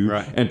you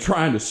and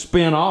trying to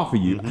spin off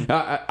of you.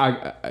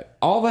 I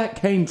all that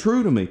came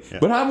true to me,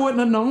 but I wouldn't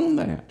have known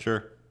that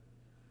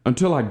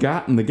until I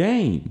got in the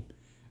game.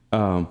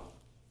 So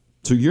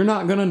you're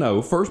not going to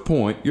know, first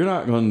point, you're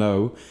not going to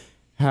know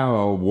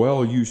how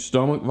well you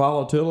stomach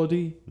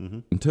volatility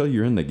until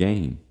you're in the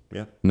game.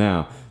 Yeah.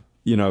 Now,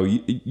 you know,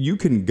 you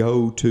can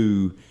go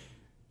to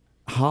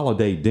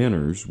holiday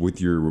dinners with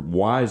your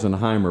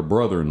Weisenheimer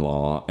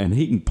brother-in-law, and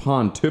he can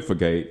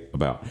pontificate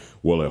about,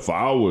 well, if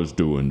I was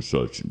doing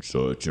such and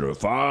such, and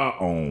if I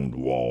owned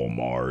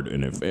Walmart,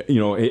 and if, you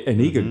know, and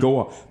he could go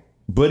on,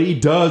 but he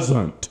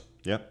doesn't.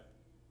 Yep.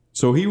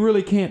 So he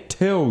really can't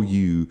tell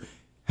you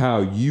how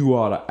you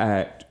ought to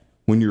act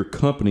when your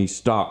company's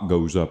stock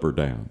goes up or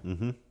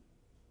down.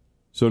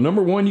 So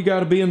number one, you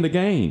got to be in the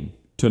game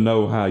to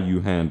know how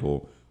you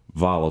handle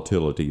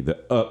volatility, the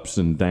ups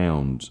and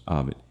downs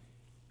of it.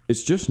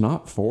 It's just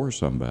not for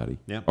somebody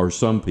or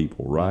some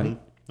people, right?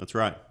 That's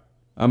right.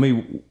 I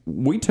mean,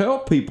 we tell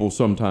people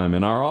sometime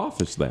in our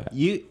office that.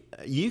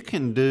 You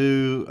can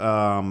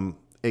do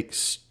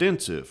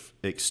extensive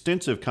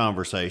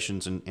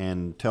conversations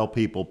and tell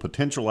people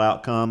potential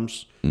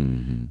outcomes,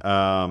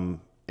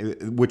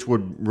 which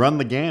would run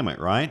the gamut,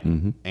 right?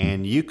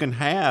 And you can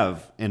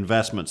have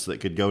investments that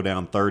could go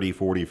down 30,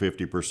 40,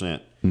 50%.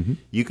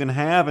 You can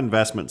have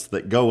investments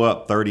that go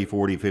up 30,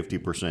 40,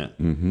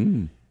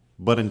 50%.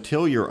 But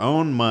until your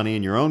own money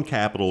and your own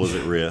capital is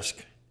at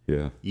risk,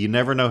 you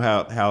never know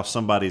how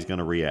somebody's going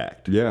to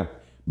react. Yeah,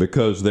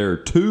 because there are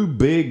two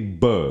big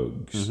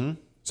bugs.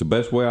 It's the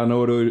best way I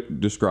know to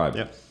describe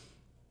it.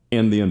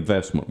 In the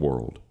investment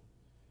world,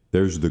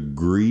 there's the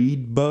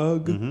greed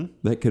bug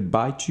that could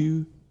bite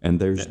you, and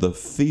there's the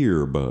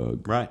fear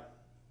bug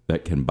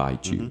that can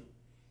bite you.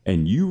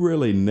 And you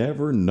really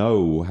never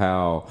know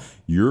how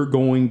you're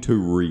going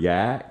to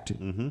react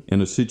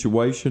in a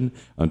situation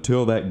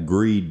until that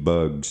greed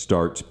bug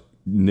starts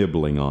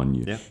nibbling on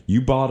you.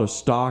 You bought a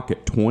stock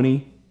at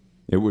 20.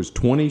 It was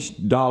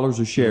 $20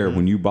 a share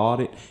when you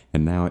bought it,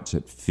 and now it's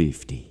at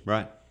 50.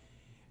 Right.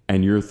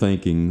 And you're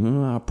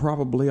thinking, I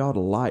probably ought to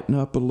lighten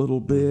up a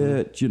little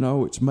bit. You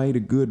know, it's made a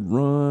good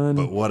run.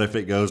 But what if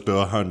it goes to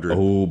 100?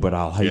 Oh, but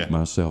I'll hate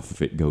myself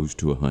if it goes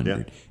to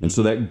 100. And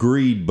so that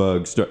greed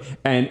bug starts.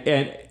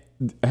 And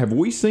have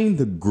we seen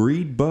the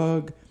greed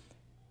bug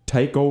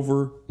take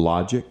over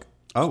logic?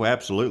 Oh,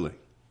 absolutely.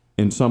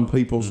 In some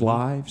people's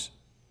lives?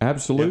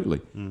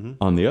 Absolutely.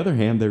 On the other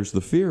hand, there's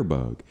the fear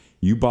bug.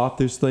 You bought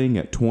this thing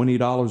at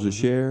 $20 a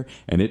share,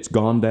 and it's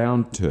gone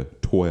down to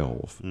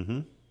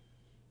 12.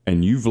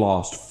 And you've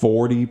lost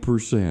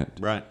 40%.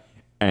 Right.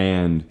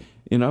 And,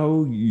 you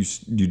know, you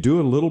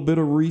do a little bit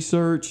of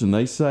research, and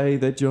they say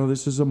that, you know,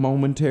 this is a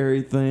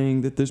momentary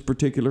thing, that this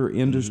particular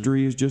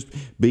industry is just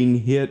being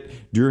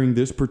hit during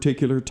this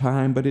particular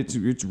time, but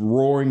it's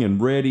roaring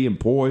and ready and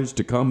poised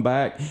to come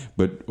back.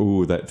 But,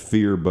 oh, that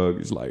fear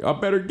bug is like, I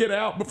better get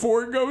out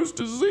before it goes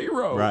to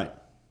zero. Right.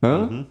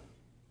 Huh?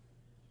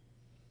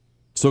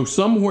 So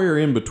somewhere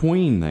in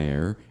between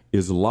there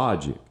is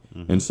logic.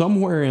 And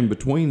somewhere in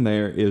between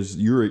there is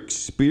your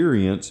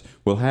experience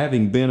with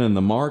having been in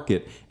the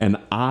market, and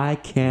I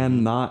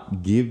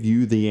cannot give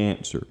you the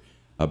answer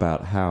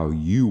about how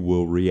you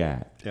will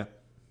react. Yeah.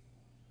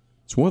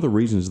 It's one of the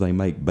reasons they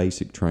make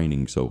basic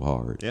training so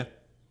hard. Yeah.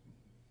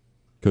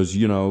 Because,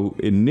 you know,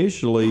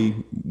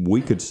 initially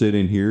we could sit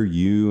in here,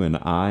 you and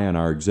I and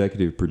our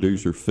executive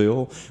producer,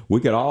 Phil, we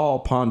could all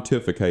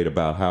pontificate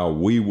about how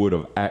we would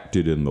have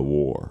acted in the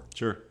war.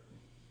 Sure.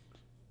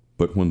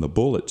 But when the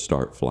bullets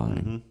start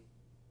flying,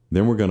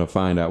 then we're going to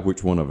find out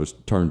which one of us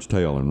turns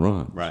tail and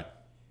runs. Right.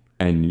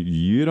 And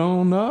you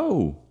don't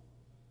know.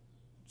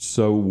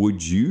 So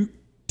would you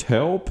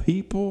tell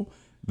people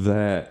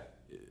that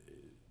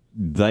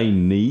they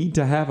need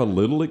to have a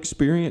little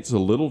experience, a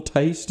little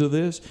taste of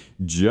this,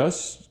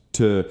 just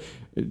to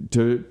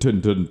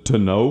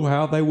know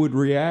how they would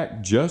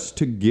react, just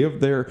to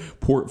give their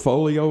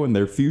portfolio and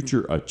their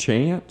future a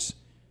chance?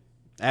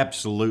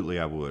 Absolutely,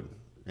 I would.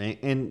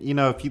 And you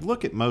know, if you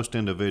look at most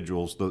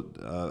individuals,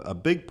 a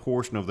big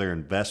portion of their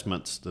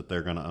investments that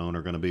they're going to own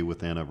are going to be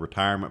within a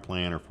retirement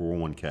plan or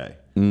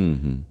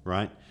 401k.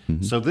 Right?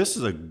 So this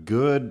is a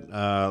good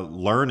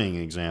learning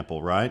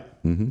example, right?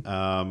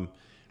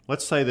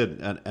 Let's say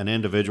that an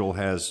individual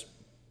has,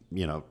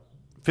 you know,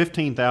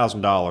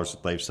 $15,000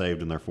 that they've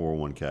saved in their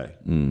 401k.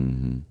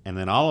 And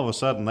then all of a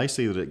sudden they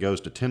see that it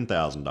goes to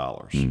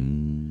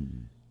 $10,000.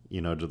 You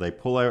know, do they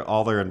pull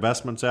all their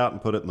investments out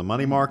and put it in the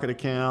money market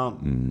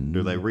account?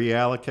 Do they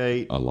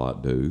reallocate? A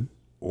lot do.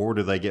 Or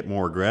do they get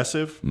more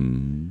aggressive?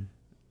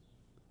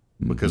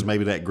 Because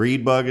maybe that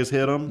greed bug has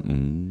hit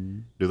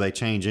them? Do they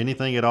change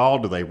anything at all?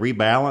 Do they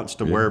rebalance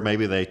to where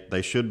maybe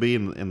they should be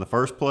in the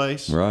first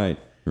place? Right,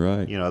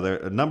 right. You know, there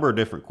are a number of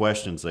different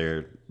questions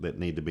there that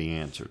need to be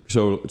answered.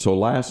 So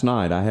last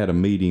night I had a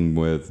meeting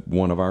with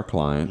one of our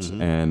clients,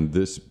 and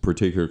this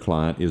particular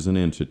client is an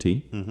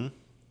entity.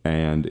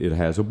 and it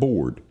has a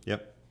board.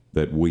 Yep.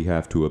 That we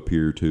have to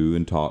appear to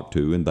and talk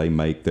to, and they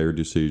make their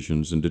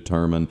decisions and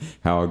determine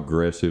how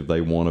aggressive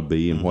they want to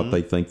be and what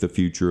they think the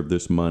future of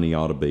this money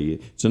ought to be.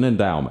 It's an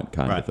endowment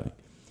kind of thing.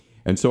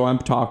 And so I'm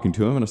talking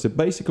to them, and I said,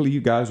 basically,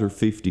 you guys are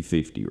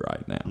 50-50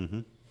 right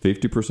now.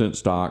 50%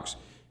 stocks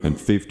and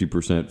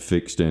 50%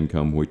 fixed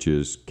income, which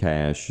is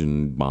cash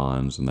and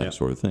bonds and that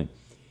sort of thing.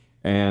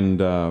 And,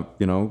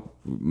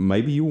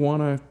 maybe you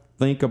want to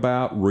think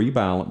about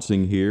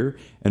rebalancing here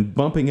and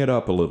bumping it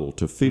up a little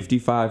to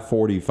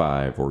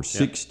 55-45 or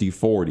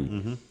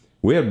 60-40.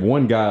 We had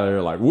one guy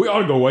there like, we ought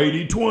to go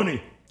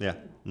 80-20. Yeah.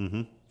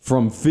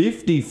 From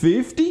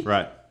 50-50?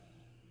 Right.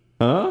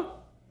 Huh?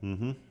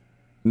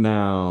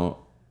 Now,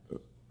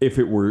 if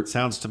it were...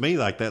 Sounds to me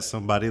like that's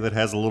somebody that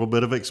has a little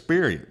bit of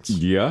experience.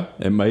 Yeah,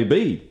 it may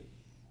be.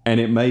 And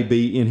it may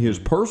be in his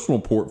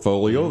personal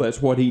portfolio, that's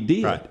what he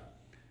did. Right.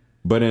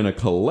 But in a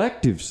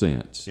collective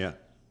sense... Yeah.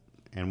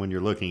 And when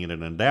you're looking at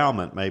an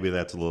endowment, maybe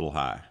that's a little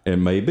high. It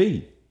may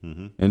be.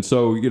 And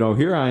so,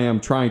 here I am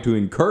trying to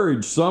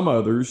encourage some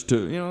others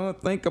to,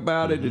 think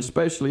about it,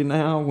 especially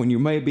now when you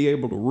may be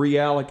able to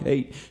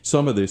reallocate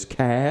some of this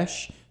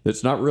cash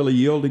that's not really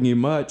yielding you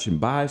much and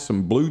buy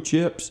some blue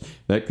chips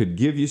that could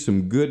give you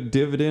some good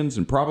dividends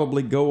and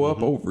probably go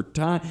up over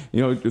time.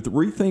 To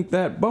rethink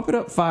that, bump it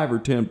up 5 or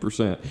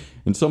 10%.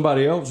 And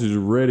somebody else is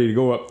ready to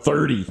go up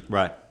 30.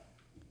 Right.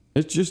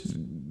 It's just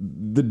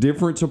the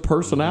difference of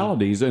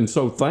personalities. And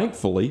so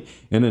thankfully,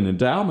 in an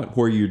endowment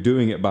where you're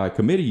doing it by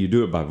committee, you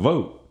do it by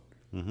vote.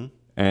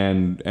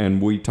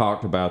 And we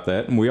talked about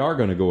that, and we are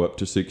going to go up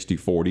to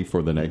 60-40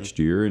 for the next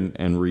year and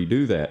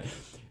redo that.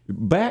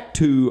 Back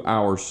to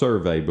our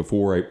survey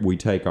before we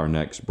take our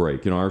next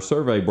break. Our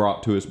survey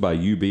brought to us by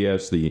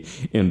UBS, the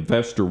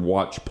Investor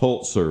Watch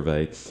Pulse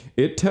survey,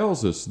 it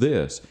tells us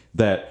this,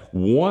 that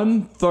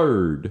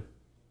 1/3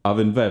 of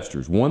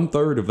investors,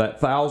 1/3 of that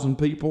 1,000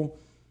 people,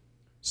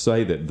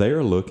 say that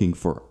they're looking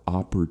for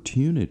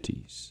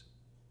opportunities.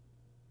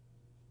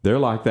 They're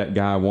like that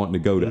guy wanting to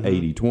go to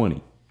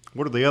 80-20.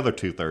 What are the other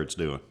 2/3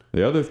 doing?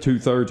 The other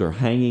 2/3 are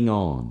hanging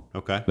on.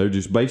 Okay. They're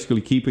just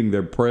basically keeping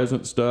their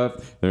present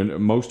stuff.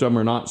 Most of them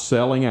are not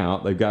selling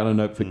out. They've got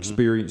enough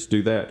experience to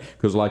do that.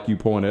 Because like you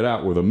pointed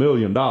out, with $1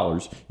 million,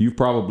 you've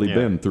probably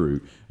been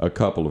through a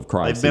couple of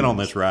crises. They've been on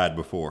this ride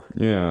before.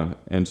 Yeah.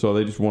 And so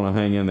they just want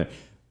to hang in there.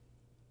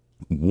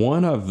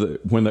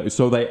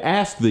 So they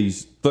asked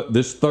this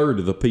third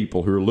of the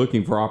people who are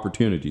looking for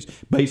opportunities,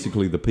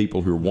 basically the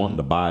people who are wanting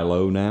to buy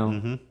low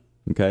now.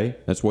 Okay,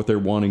 that's what they're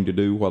wanting to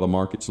do while the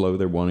market's low.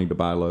 They're wanting to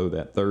buy low.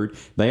 That third,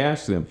 they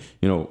asked them,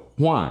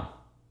 why?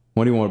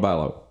 Why do you want to buy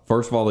low?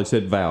 First of all, they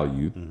said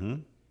value.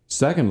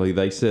 Secondly,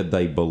 they said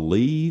they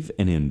believe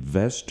in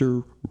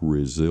investor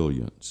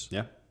resilience.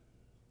 Yeah,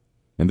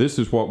 and this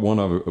is what one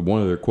of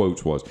their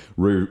quotes was: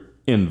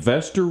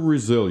 investor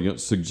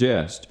resilience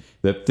suggests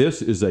that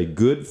this is a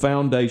good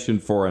foundation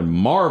for a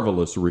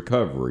marvelous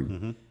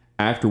recovery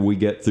after we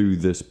get through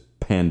this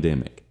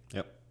pandemic.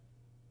 Yep.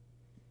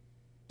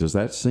 Does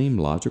that seem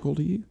logical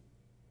to you?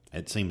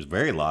 It seems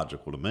very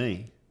logical to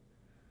me.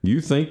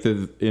 You think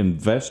that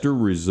investor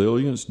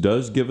resilience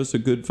does give us a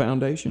good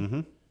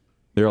foundation?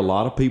 There are a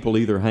lot of people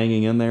either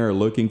hanging in there or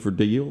looking for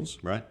deals.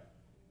 Right.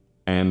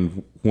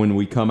 And when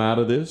we come out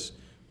of this,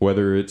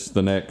 whether it's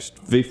the next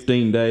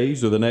 15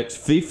 days or the next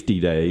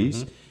 50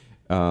 days,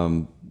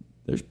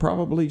 there's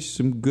probably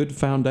some good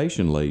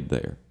foundation laid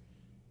there.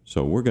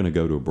 So we're going to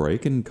go to a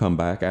break and come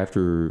back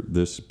after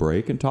this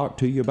break and talk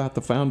to you about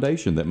the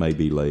foundation that may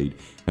be laid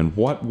and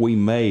what we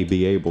may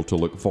be able to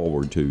look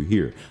forward to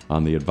here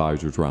on the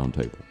Advisors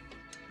Roundtable.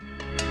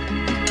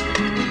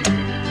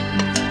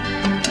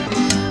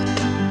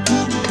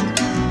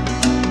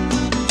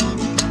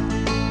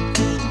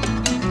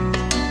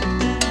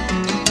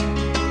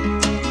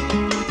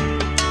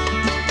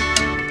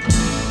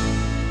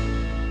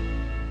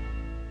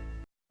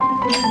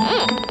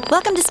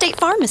 Welcome to State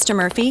Farm, Mr.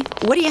 Murphy.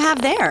 What do you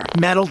have there?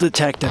 Metal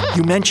detector.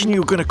 You mentioned you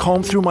were going to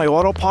comb through my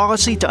auto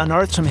policy to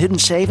unearth some hidden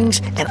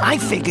savings, and I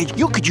figured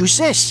you could use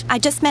this. I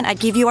just meant I'd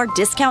give you our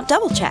discount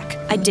double check.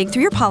 I'd dig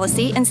through your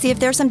policy and see if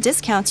there's some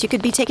discounts you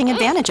could be taking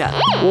advantage of.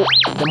 Well,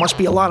 there must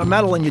be a lot of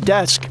metal in your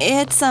desk.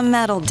 It's a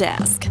metal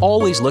desk.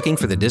 Always looking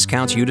for the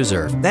discounts you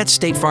deserve. That's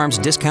State Farm's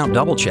discount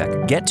double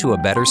check. Get to a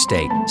better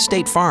state.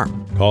 State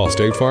Farm. Call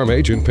State Farm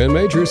agent Penn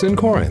Majors in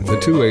Corinth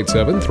at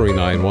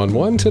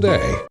 287-3911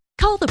 today.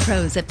 Call the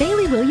pros at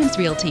Bailey Williams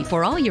Realty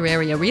for all your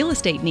area real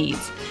estate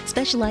needs.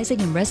 Specializing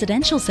in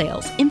residential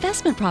sales,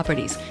 investment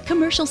properties,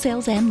 commercial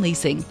sales, and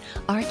leasing.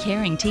 Our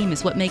caring team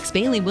is what makes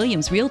Bailey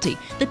Williams Realty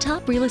the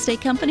top real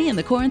estate company in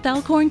the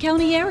Corinth-Alcorn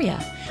County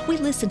area. We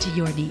listen to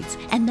your needs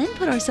and then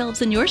put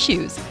ourselves in your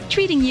shoes,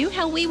 treating you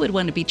how we would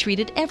want to be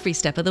treated every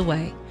step of the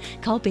way.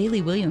 Call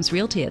Bailey Williams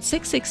Realty at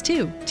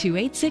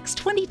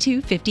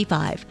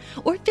 662-286-2255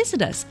 or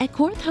visit us at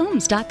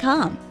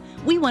corinthhomes.com.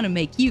 We want to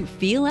make you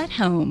feel at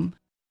home.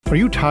 Are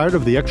you tired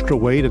of the extra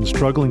weight and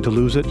struggling to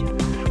lose it?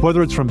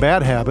 Whether it's from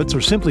bad habits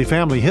or simply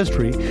family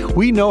history,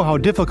 we know how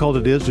difficult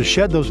it is to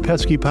shed those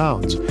pesky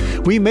pounds.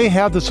 We may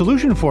have the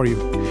solution for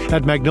you.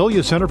 At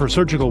Magnolia Center for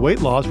Surgical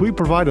Weight Loss, we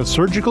provide a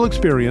surgical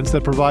experience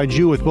that provides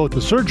you with both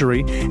the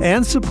surgery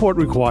and support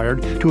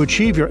required to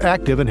achieve your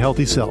active and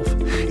healthy self.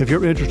 If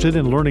you're interested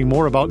in learning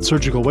more about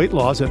surgical weight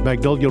loss at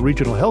Magnolia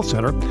Regional Health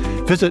Center,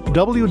 visit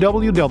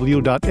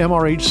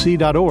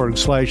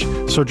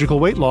www.mrhc.org/surgical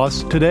weight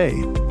loss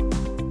today.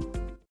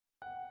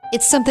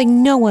 It's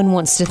something no one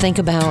wants to think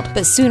about,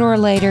 but sooner or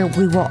later,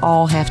 we will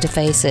all have to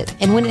face it.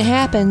 And when it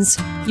happens,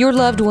 your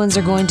loved ones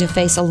are going to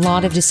face a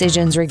lot of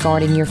decisions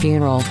regarding your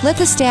funeral. Let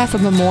the staff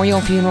of Memorial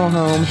Funeral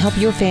Home help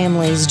your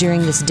families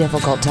during this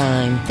difficult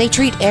time. They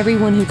treat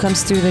everyone who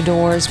comes through the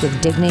doors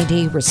with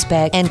dignity,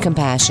 respect, and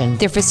compassion.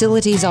 Their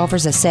facilities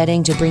offers a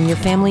setting to bring your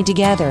family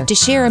together, to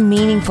share a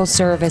meaningful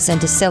service, and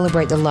to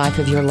celebrate the life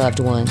of your loved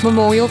one.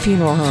 Memorial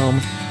Funeral Home,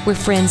 where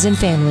friends and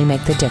family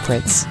make the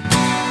difference.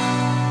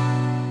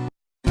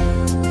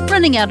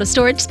 Running out of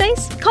storage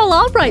space? Call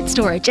Albright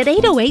Storage at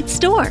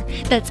 808-STORE.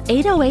 That's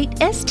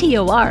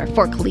 808-STORE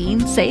for clean,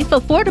 safe,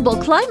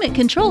 affordable,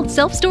 climate-controlled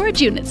self-storage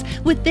units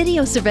with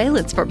video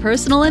surveillance for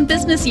personal and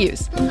business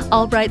use.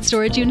 Albright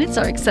Storage units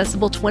are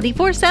accessible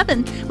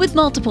 24/7 with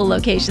multiple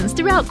locations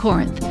throughout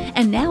Corinth.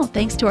 And now,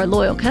 thanks to our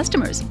loyal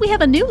customers, we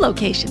have a new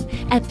location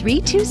at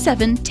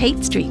 327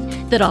 Tate Street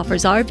that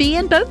offers RV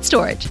and boat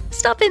storage.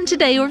 Stop in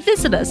today or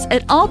visit us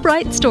at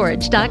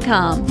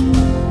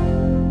albrightstorage.com.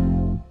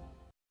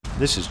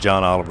 This is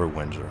John Oliver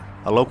Windsor,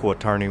 a local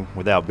attorney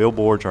without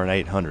billboards or an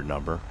 800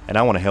 number, and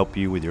I want to help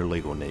you with your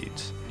legal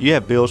needs. You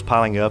have bills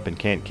piling up and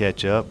can't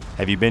catch up?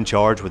 Have you been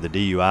charged with a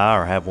DUI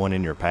or have one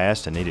in your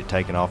past and need it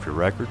taken off your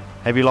record?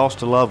 Have you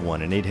lost a loved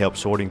one and need help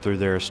sorting through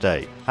their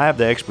estate? I have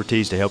the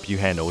expertise to help you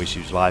handle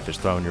issues life has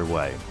thrown your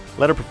way.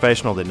 Let a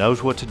professional that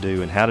knows what to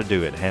do and how to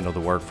do it handle the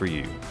work for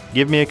you.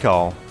 Give me a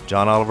call,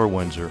 John Oliver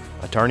Windsor,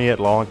 attorney at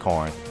law in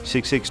Corinth,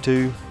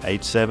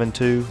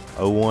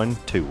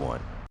 662-872-0121.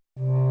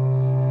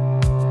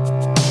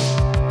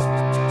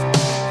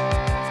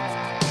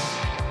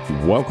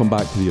 Welcome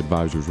back to the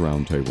Advisors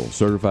Roundtable.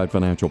 Certified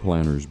financial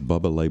planners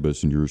Bubba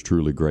Labus and yours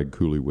truly, Greg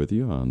Cooley, with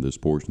you on this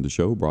portion of the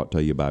show, brought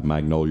to you by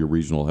Magnolia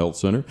Regional Health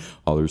Center,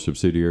 all their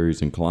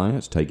subsidiaries and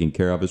clients, taking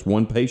care of us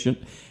one patient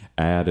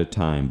at a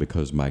time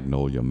because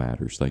Magnolia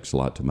matters. Thanks a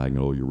lot to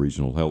Magnolia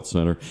Regional Health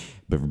Center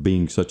for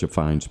being such a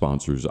fine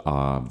sponsors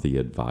of the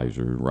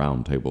Advisor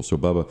Roundtable. So,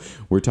 Bubba,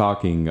 we're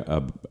talking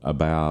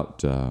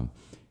about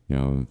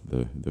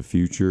the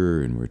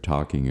future, and we're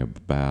talking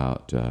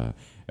about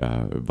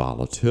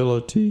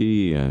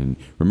volatility. And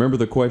remember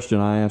the question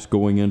I asked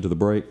going into the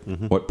break?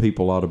 What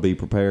people ought to be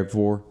prepared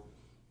for?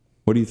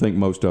 What do you think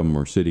most of them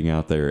are sitting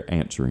out there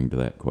answering to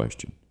that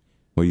question?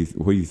 What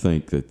do you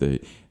think that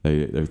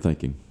they're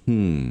thinking?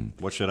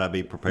 What should I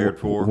be prepared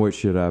for? What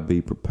should I be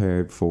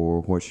prepared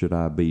for? What should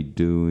I be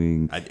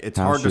doing? It's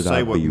hard to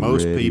say what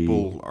most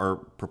people are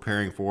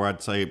preparing for.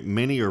 I'd say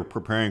many are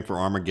preparing for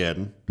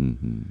Armageddon.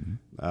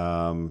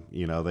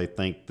 They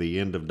think the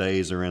end of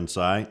days are in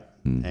sight.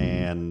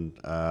 And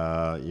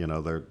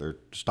they're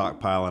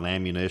stockpiling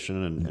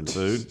ammunition and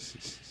food.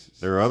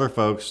 There are other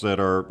folks that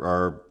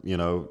are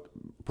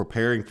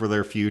preparing for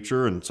their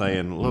future and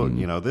saying, look,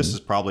 this is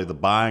probably the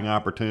buying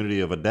opportunity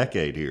of a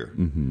decade here.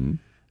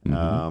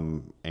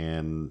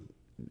 And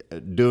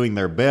doing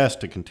their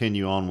best to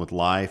continue on with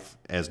life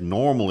as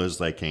normal as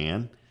they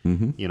can.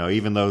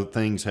 Even though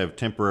things have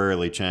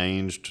temporarily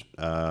changed,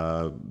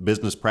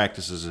 business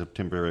practices have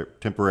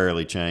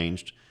temporarily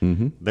changed,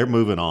 they're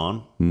moving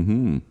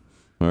on.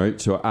 All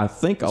right, so I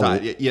think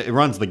it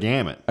runs the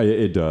gamut.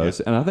 It does,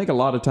 and I think a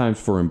lot of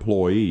times for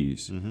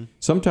employees,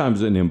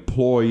 sometimes an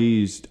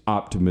employee's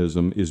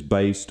optimism is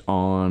based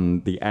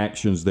on the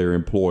actions their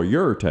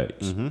employer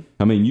takes.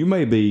 I mean, you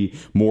may be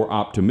more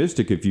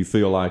optimistic if you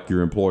feel like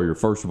your employer,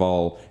 first of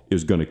all,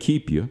 is going to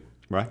keep you.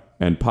 Right.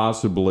 And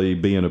possibly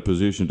be in a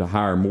position to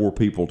hire more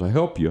people to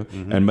help you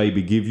and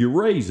maybe give you a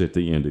raise at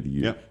the end of the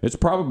year. It's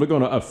probably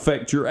going to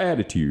affect your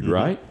attitude,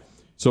 right?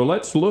 So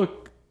let's look,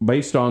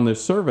 based on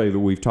this survey that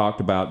we've talked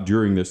about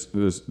during this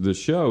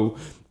show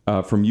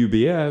from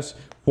UBS,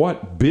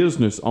 what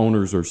business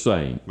owners are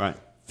saying. Right.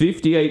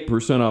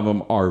 58% of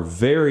them are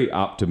very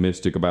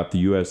optimistic about the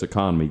U.S.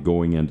 economy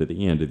going into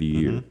the end of the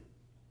year.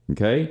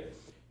 Okay?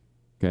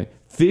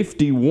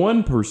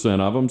 51%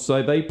 of them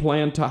say they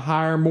plan to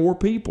hire more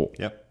people.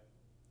 Yep.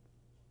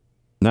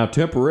 Now,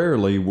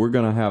 temporarily, we're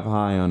going to have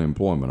high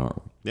unemployment,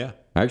 aren't we? Yeah.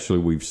 Actually,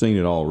 we've seen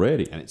it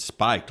already. And it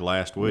spiked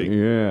last week.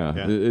 Yeah.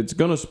 It's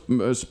going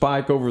to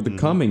spike over the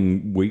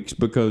coming weeks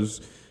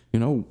because,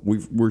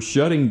 we're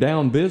shutting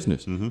down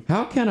business.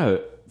 How can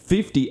a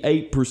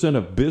 58%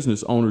 of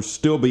business owners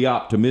still be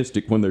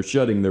optimistic when they're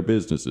shutting their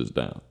businesses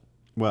down?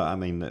 Well, I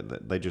mean,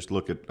 they just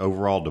look at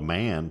overall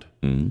demand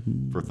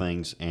for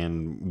things,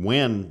 and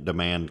when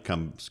demand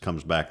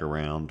comes back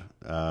around,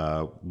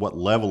 what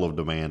level of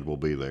demand will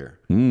be there.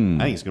 I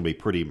think it's going to be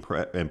pretty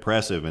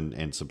impressive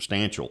and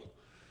substantial.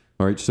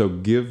 All right, so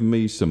give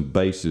me some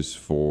basis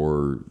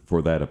for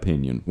that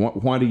opinion.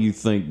 Why do you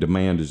think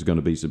demand is going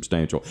to be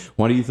substantial?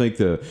 Why do you think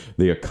the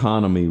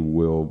economy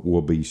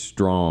will be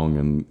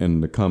strong in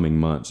the coming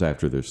months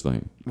after this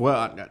thing?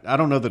 Well, I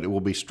don't know that it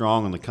will be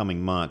strong in the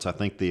coming months. I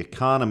think the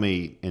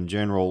economy in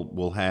general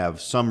will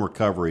have some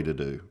recovery to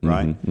do,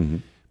 right? Mm-hmm.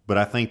 But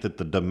I think that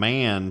the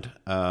demand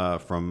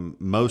from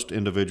most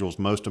individuals,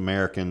 most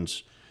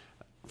Americans,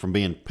 from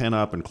being pent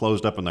up and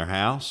closed up in their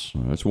house.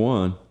 Well, that's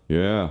one.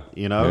 Yeah.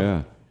 You know?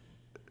 Yeah.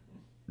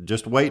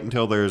 Just wait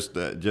until there's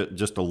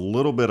just a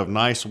little bit of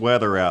nice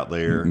weather out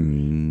there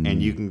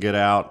and you can get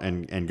out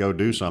and go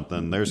do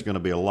something. There's going to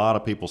be a lot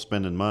of people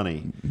spending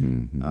money.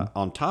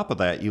 On top of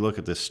that, you look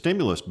at this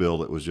stimulus bill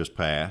that was just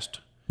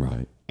passed.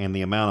 Right. And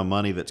the amount of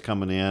money that's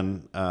coming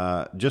in.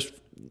 Just,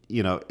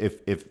 you know,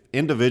 if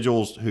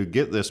individuals who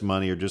get this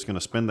money are just going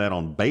to spend that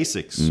on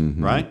basics,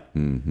 right?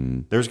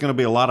 There's going to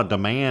be a lot of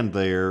demand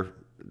there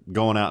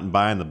going out and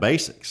buying the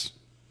basics.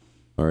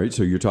 All right,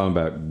 so you're talking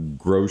about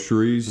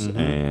groceries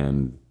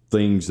and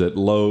things at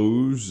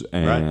Lowe's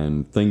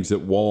and things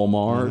at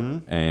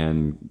Walmart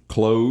and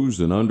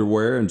clothes and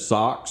underwear and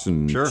socks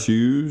and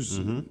shoes,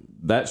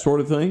 that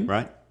sort of thing.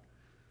 Right.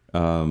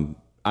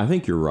 I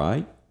think you're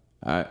right.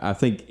 I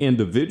think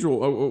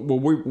individual. Well,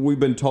 we've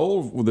been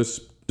told this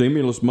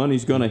stimulus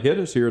money's going to hit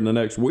us here in the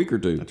next week or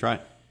two. That's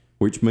right.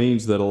 Which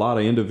means that a lot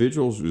of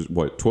individuals is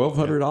what,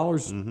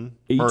 $1,200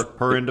 each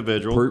per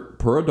individual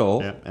per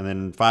adult, and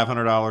then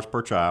 $500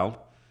 per child.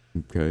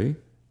 Okay.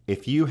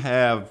 If you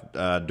have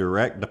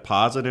direct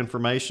deposit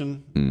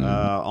information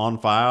on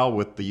file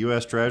with the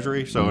U.S.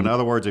 Treasury, so in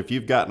other words, if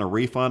you've gotten a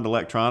refund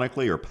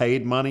electronically or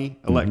paid money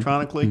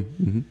electronically,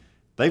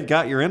 they've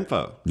got your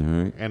info. All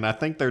right. And I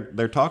think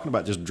they're talking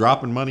about just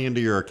dropping money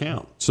into your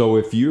account. So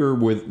if you're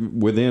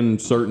within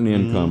certain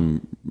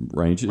income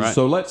ranges,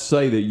 so let's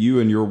say that you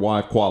and your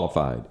wife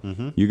qualified.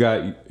 You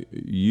got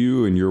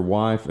you and your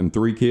wife and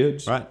 3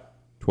 kids. Right.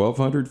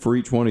 $1,200 for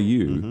each one of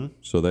you.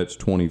 So that's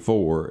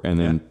 24, and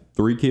then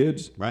 3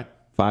 kids. Right.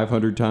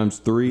 500 times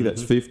 3,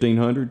 that's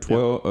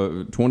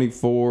 1,500.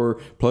 24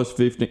 plus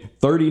 15,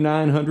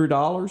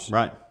 $3,900.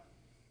 Right.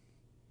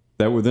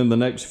 That within the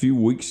next few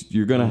weeks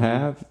you're going to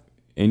have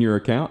in your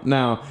account.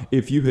 Now,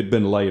 if you had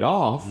been laid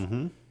off,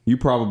 you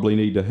probably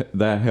need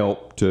that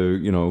help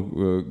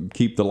to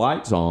keep the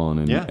lights on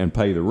and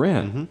pay the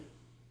rent.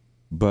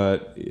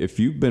 But if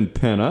you've been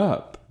pent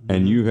up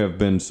and you have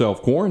been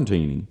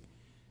self-quarantining,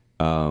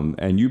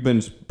 and you've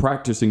been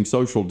practicing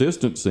social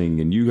distancing,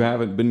 and you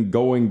haven't been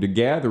going to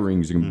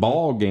gatherings and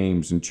ball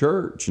games and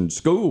church and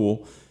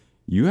school,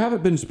 you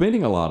haven't been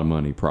spending a lot of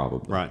money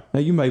probably. Right. Now,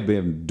 you may be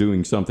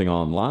doing something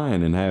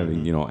online and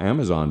having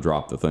Amazon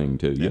drop the thing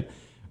to you,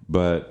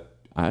 but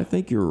I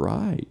think you're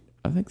right.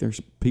 I think there's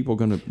people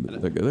they're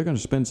going to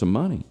spend some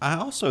money. I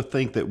also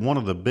think that one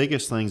of the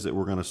biggest things that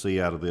we're going to see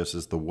out of this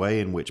is the way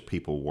in which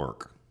people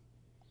work.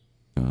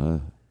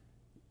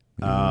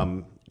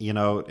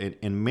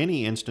 In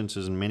many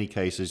instances, in many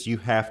cases, you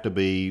have to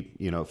be,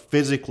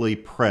 physically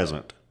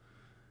present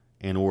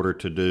in order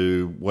to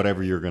do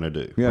whatever you're going to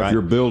do. Yeah, right? If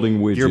you're building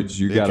widgets,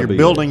 you got to be. If you're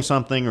building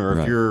something, or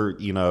if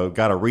you're,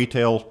 got a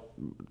retail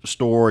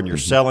store and you're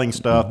selling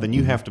stuff, then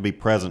you have to be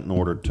present in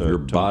order to. Your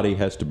body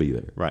has to be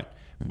there. Right.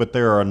 But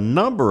there are a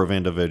number of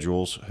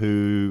individuals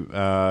who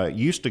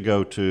used to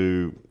go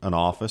to an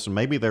office, and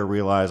maybe they're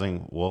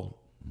realizing, well,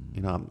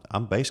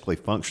 I'm basically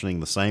functioning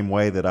the same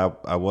way that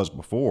I was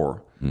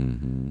before,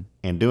 and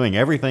doing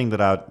everything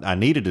that I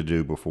needed to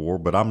do before,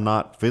 but I'm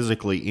not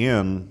physically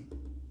in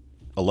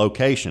a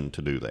location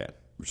to do that.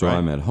 So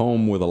I'm at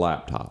home with a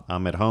laptop.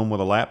 I'm at home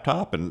with a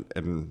laptop,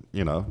 and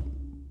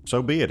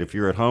so be it. If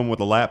you're at home with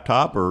a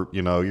laptop, or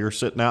you're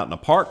sitting out in a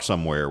park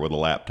somewhere with a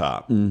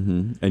laptop,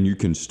 and you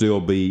can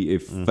still be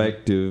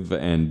effective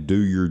and do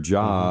your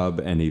job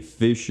and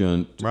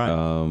efficient. Right.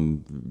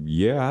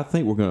 I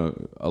think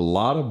a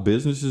lot of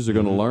businesses are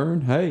going to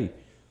learn. Hey,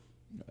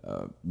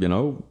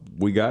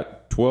 we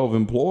got 12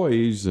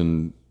 employees,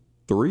 and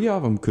 3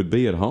 of them could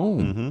be at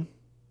home.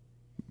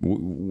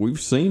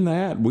 We've seen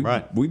that.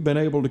 We've been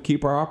able to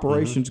keep our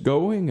operations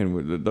going, and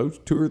with those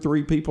 2 or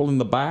 3 people in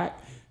the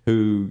back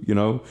who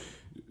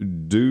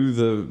do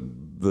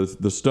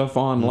the stuff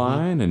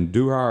online and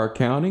do our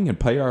accounting and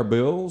pay our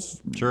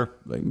bills. Sure,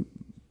 they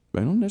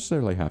don't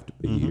necessarily have to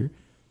be here.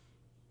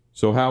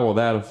 So how will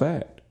that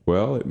affect?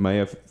 Well, it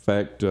may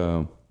affect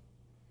how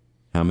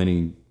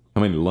many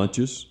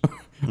lunches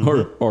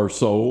are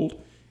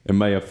sold. It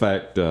may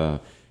affect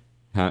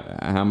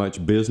how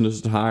much business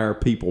to hire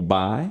people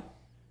by.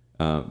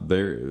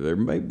 There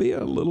may be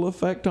a little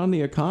effect on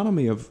the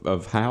economy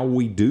of how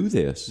we do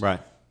this.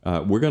 Right.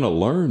 We're going to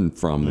learn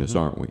from this,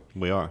 aren't we?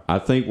 We are. I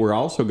think we're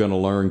also going to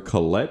learn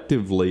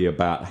collectively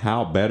about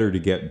how better to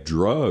get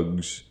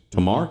drugs to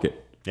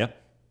market. Yep.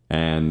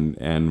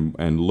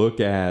 And look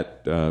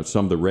at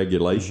some of the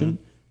regulation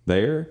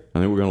there. I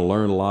think we're going to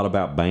learn a lot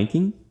about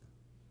banking.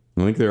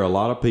 I think there are a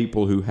lot of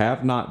people who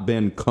have not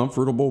been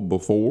comfortable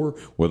before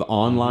with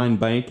online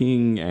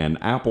banking and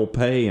Apple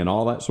Pay and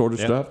all that sort of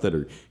stuff that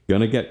are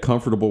going to get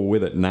comfortable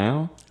with it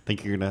now. I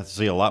think you're going to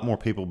see a lot more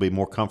people be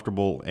more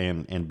comfortable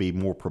and be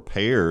more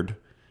prepared,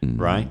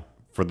 right,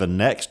 for the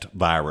next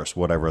virus,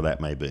 whatever that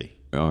may be.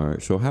 All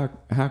right. So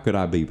how could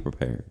I be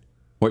prepared?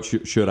 What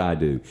should I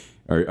do?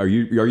 Are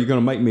you going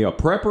to make me a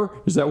prepper?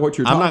 Is that what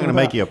you're talking about? I'm not going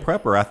to make you a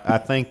prepper. I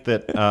think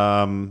that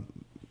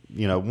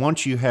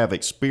once you have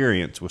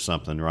experience with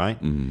something,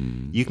 right,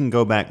 you can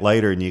go back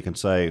later and you can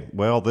say,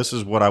 well, this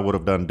is what I would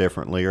have done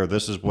differently, or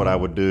this is what I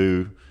would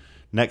do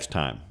next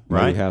time,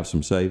 right? Maybe have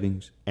some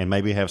savings. And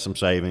maybe have some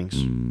savings.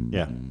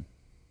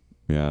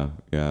 Yeah.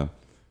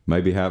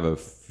 Maybe have a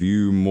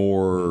few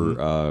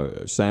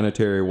more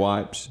sanitary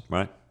wipes.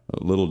 Right.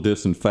 A little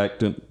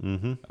disinfectant.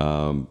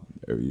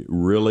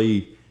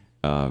 Really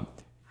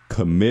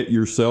commit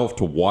yourself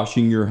to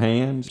washing your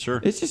hands. Sure.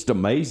 It's just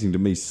amazing to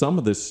me, some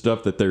of this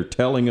stuff that they're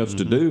telling us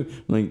to do.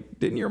 Like,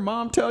 didn't your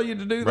mom tell you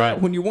to do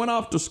that when you went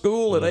off to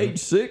school at age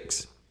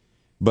 6?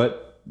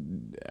 But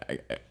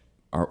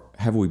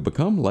have we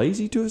become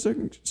lazy to a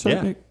certain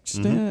extent?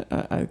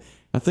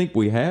 I think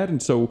we had,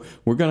 and so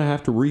we're going to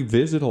have to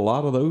revisit a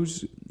lot of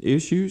those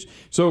issues.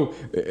 So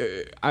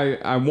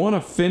I want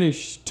to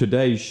finish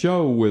today's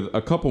show with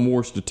a couple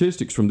more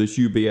statistics from this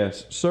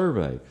UBS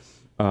survey.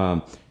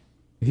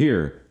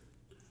 Here,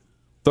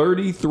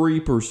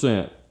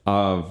 33%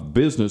 of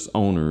business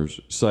owners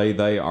say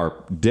they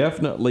are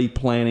definitely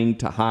planning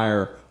to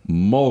hire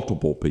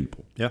multiple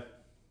people. Yeah.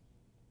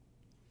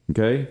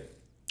 Okay?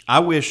 I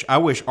wish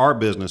our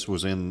business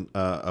was in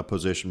a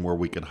position where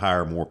we could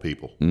hire more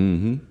people.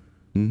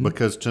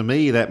 Because to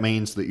me, that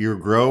means that you're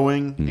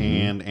growing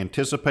and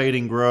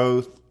anticipating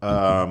growth.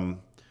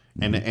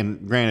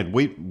 And granted,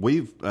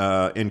 we've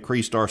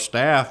increased our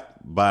staff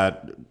by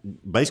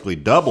basically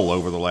double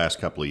over the last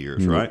couple of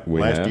years, right?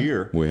 Last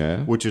year, we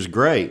have, which is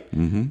great.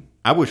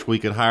 I wish we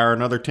could hire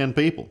another 10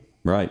 people.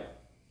 Right.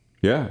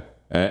 Yeah.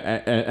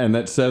 And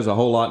that says a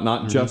whole lot,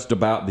 not just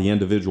about the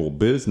individual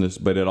business,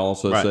 but it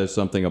also says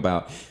something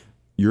about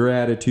your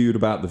attitude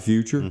about the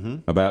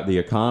future, about the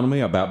economy,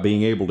 about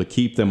being able to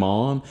keep them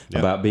on,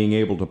 about being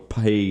able to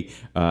pay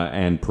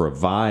and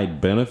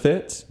provide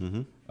benefits.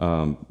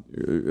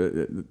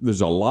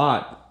 There's a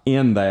lot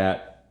in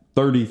that.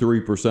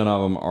 33%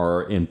 of them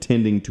are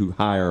intending to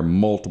hire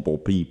multiple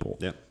people.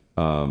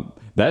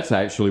 That's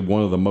actually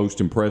one of the most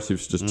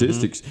impressive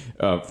statistics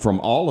from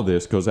all of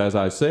this, because as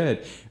I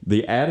said,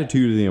 the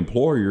attitude of the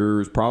employer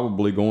is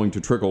probably going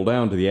to trickle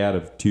down to the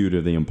attitude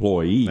of the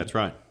employee. That's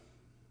right.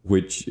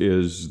 Which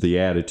is the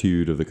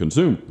attitude of the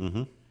consumer.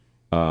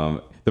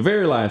 The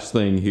very last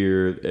thing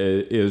here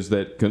is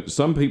that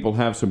some people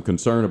have some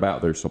concern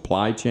about their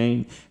supply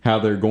chain, how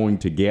they're going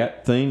to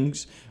get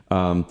things.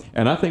 And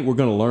I think we're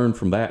going to learn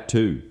from that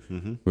too. We're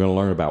going to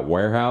learn about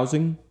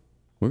warehousing.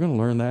 We're going to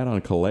learn that on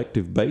a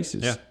collective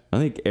basis. I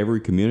think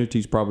every community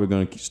is probably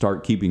going to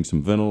start keeping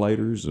some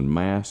ventilators and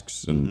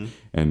masks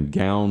and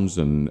gowns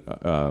and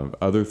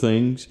other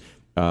things.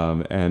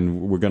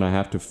 And we're going to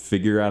have to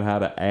figure out how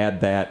to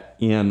add that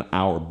in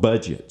our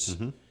budgets.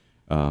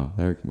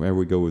 There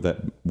we go with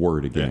that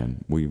word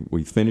again.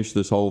 We finished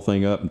this whole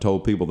thing up and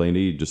told people they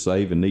needed to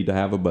save and need to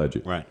have a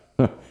budget. Right.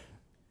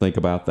 Think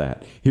about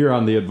that. Here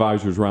on the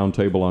Advisors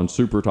Roundtable on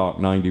Super Talk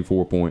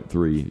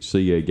 94.3.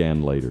 See you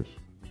again later.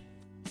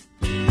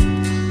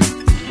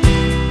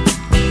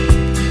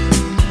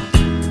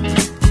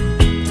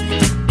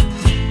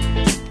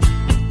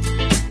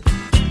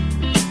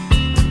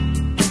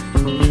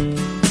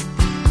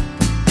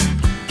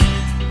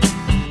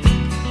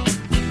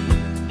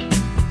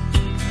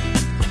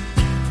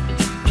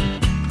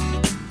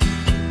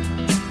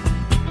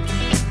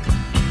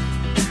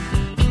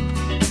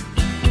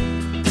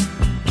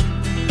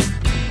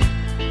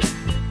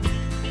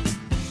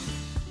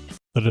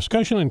 The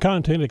discussion and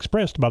content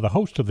expressed by the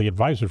host of the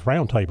Advisors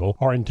Roundtable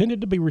are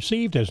intended to be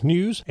received as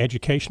news,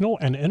 educational,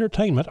 and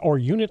entertainment or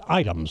unit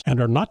items and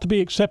are not to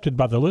be accepted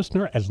by the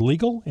listener as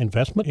legal,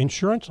 investment,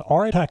 insurance,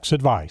 or tax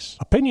advice.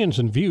 Opinions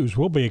and views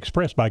will be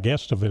expressed by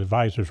guests of the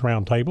Advisors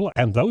Roundtable,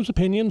 and those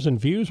opinions and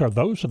views are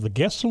those of the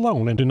guests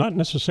alone and do not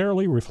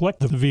necessarily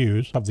reflect the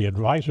views of the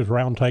Advisors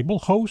Roundtable,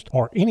 host,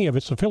 or any of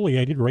its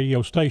affiliated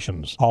radio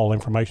stations. All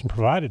information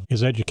provided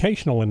is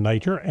educational in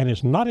nature and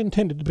is not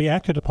intended to be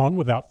acted upon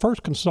without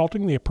first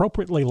consulting the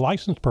appropriately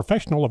licensed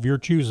professional of your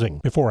choosing.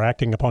 Before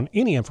acting upon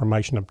any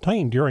information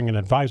obtained during an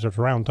Advisors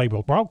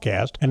Roundtable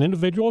broadcast, an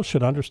individual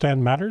should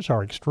understand matters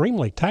are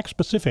extremely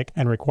tax-specific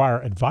and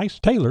require advice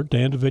tailored to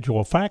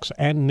individual facts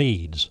and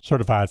needs.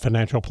 Certified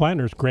financial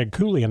planners Greg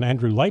Cooley and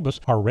Andrew Labus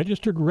are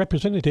registered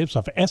representatives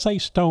of S.A.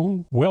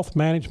 Stone Wealth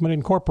Management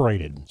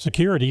Incorporated.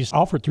 Securities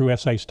offered through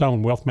S.A.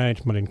 Stone Wealth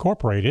Management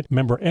Incorporated,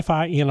 member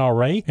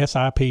FINRA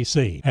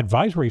SIPC.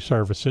 Advisory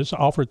services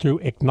offered through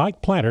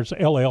Ignite Planners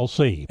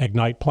LLC.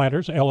 Ignite Planners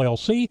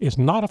LLC is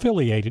not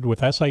affiliated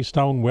with S.A.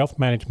 Stone Wealth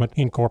Management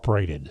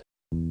Incorporated.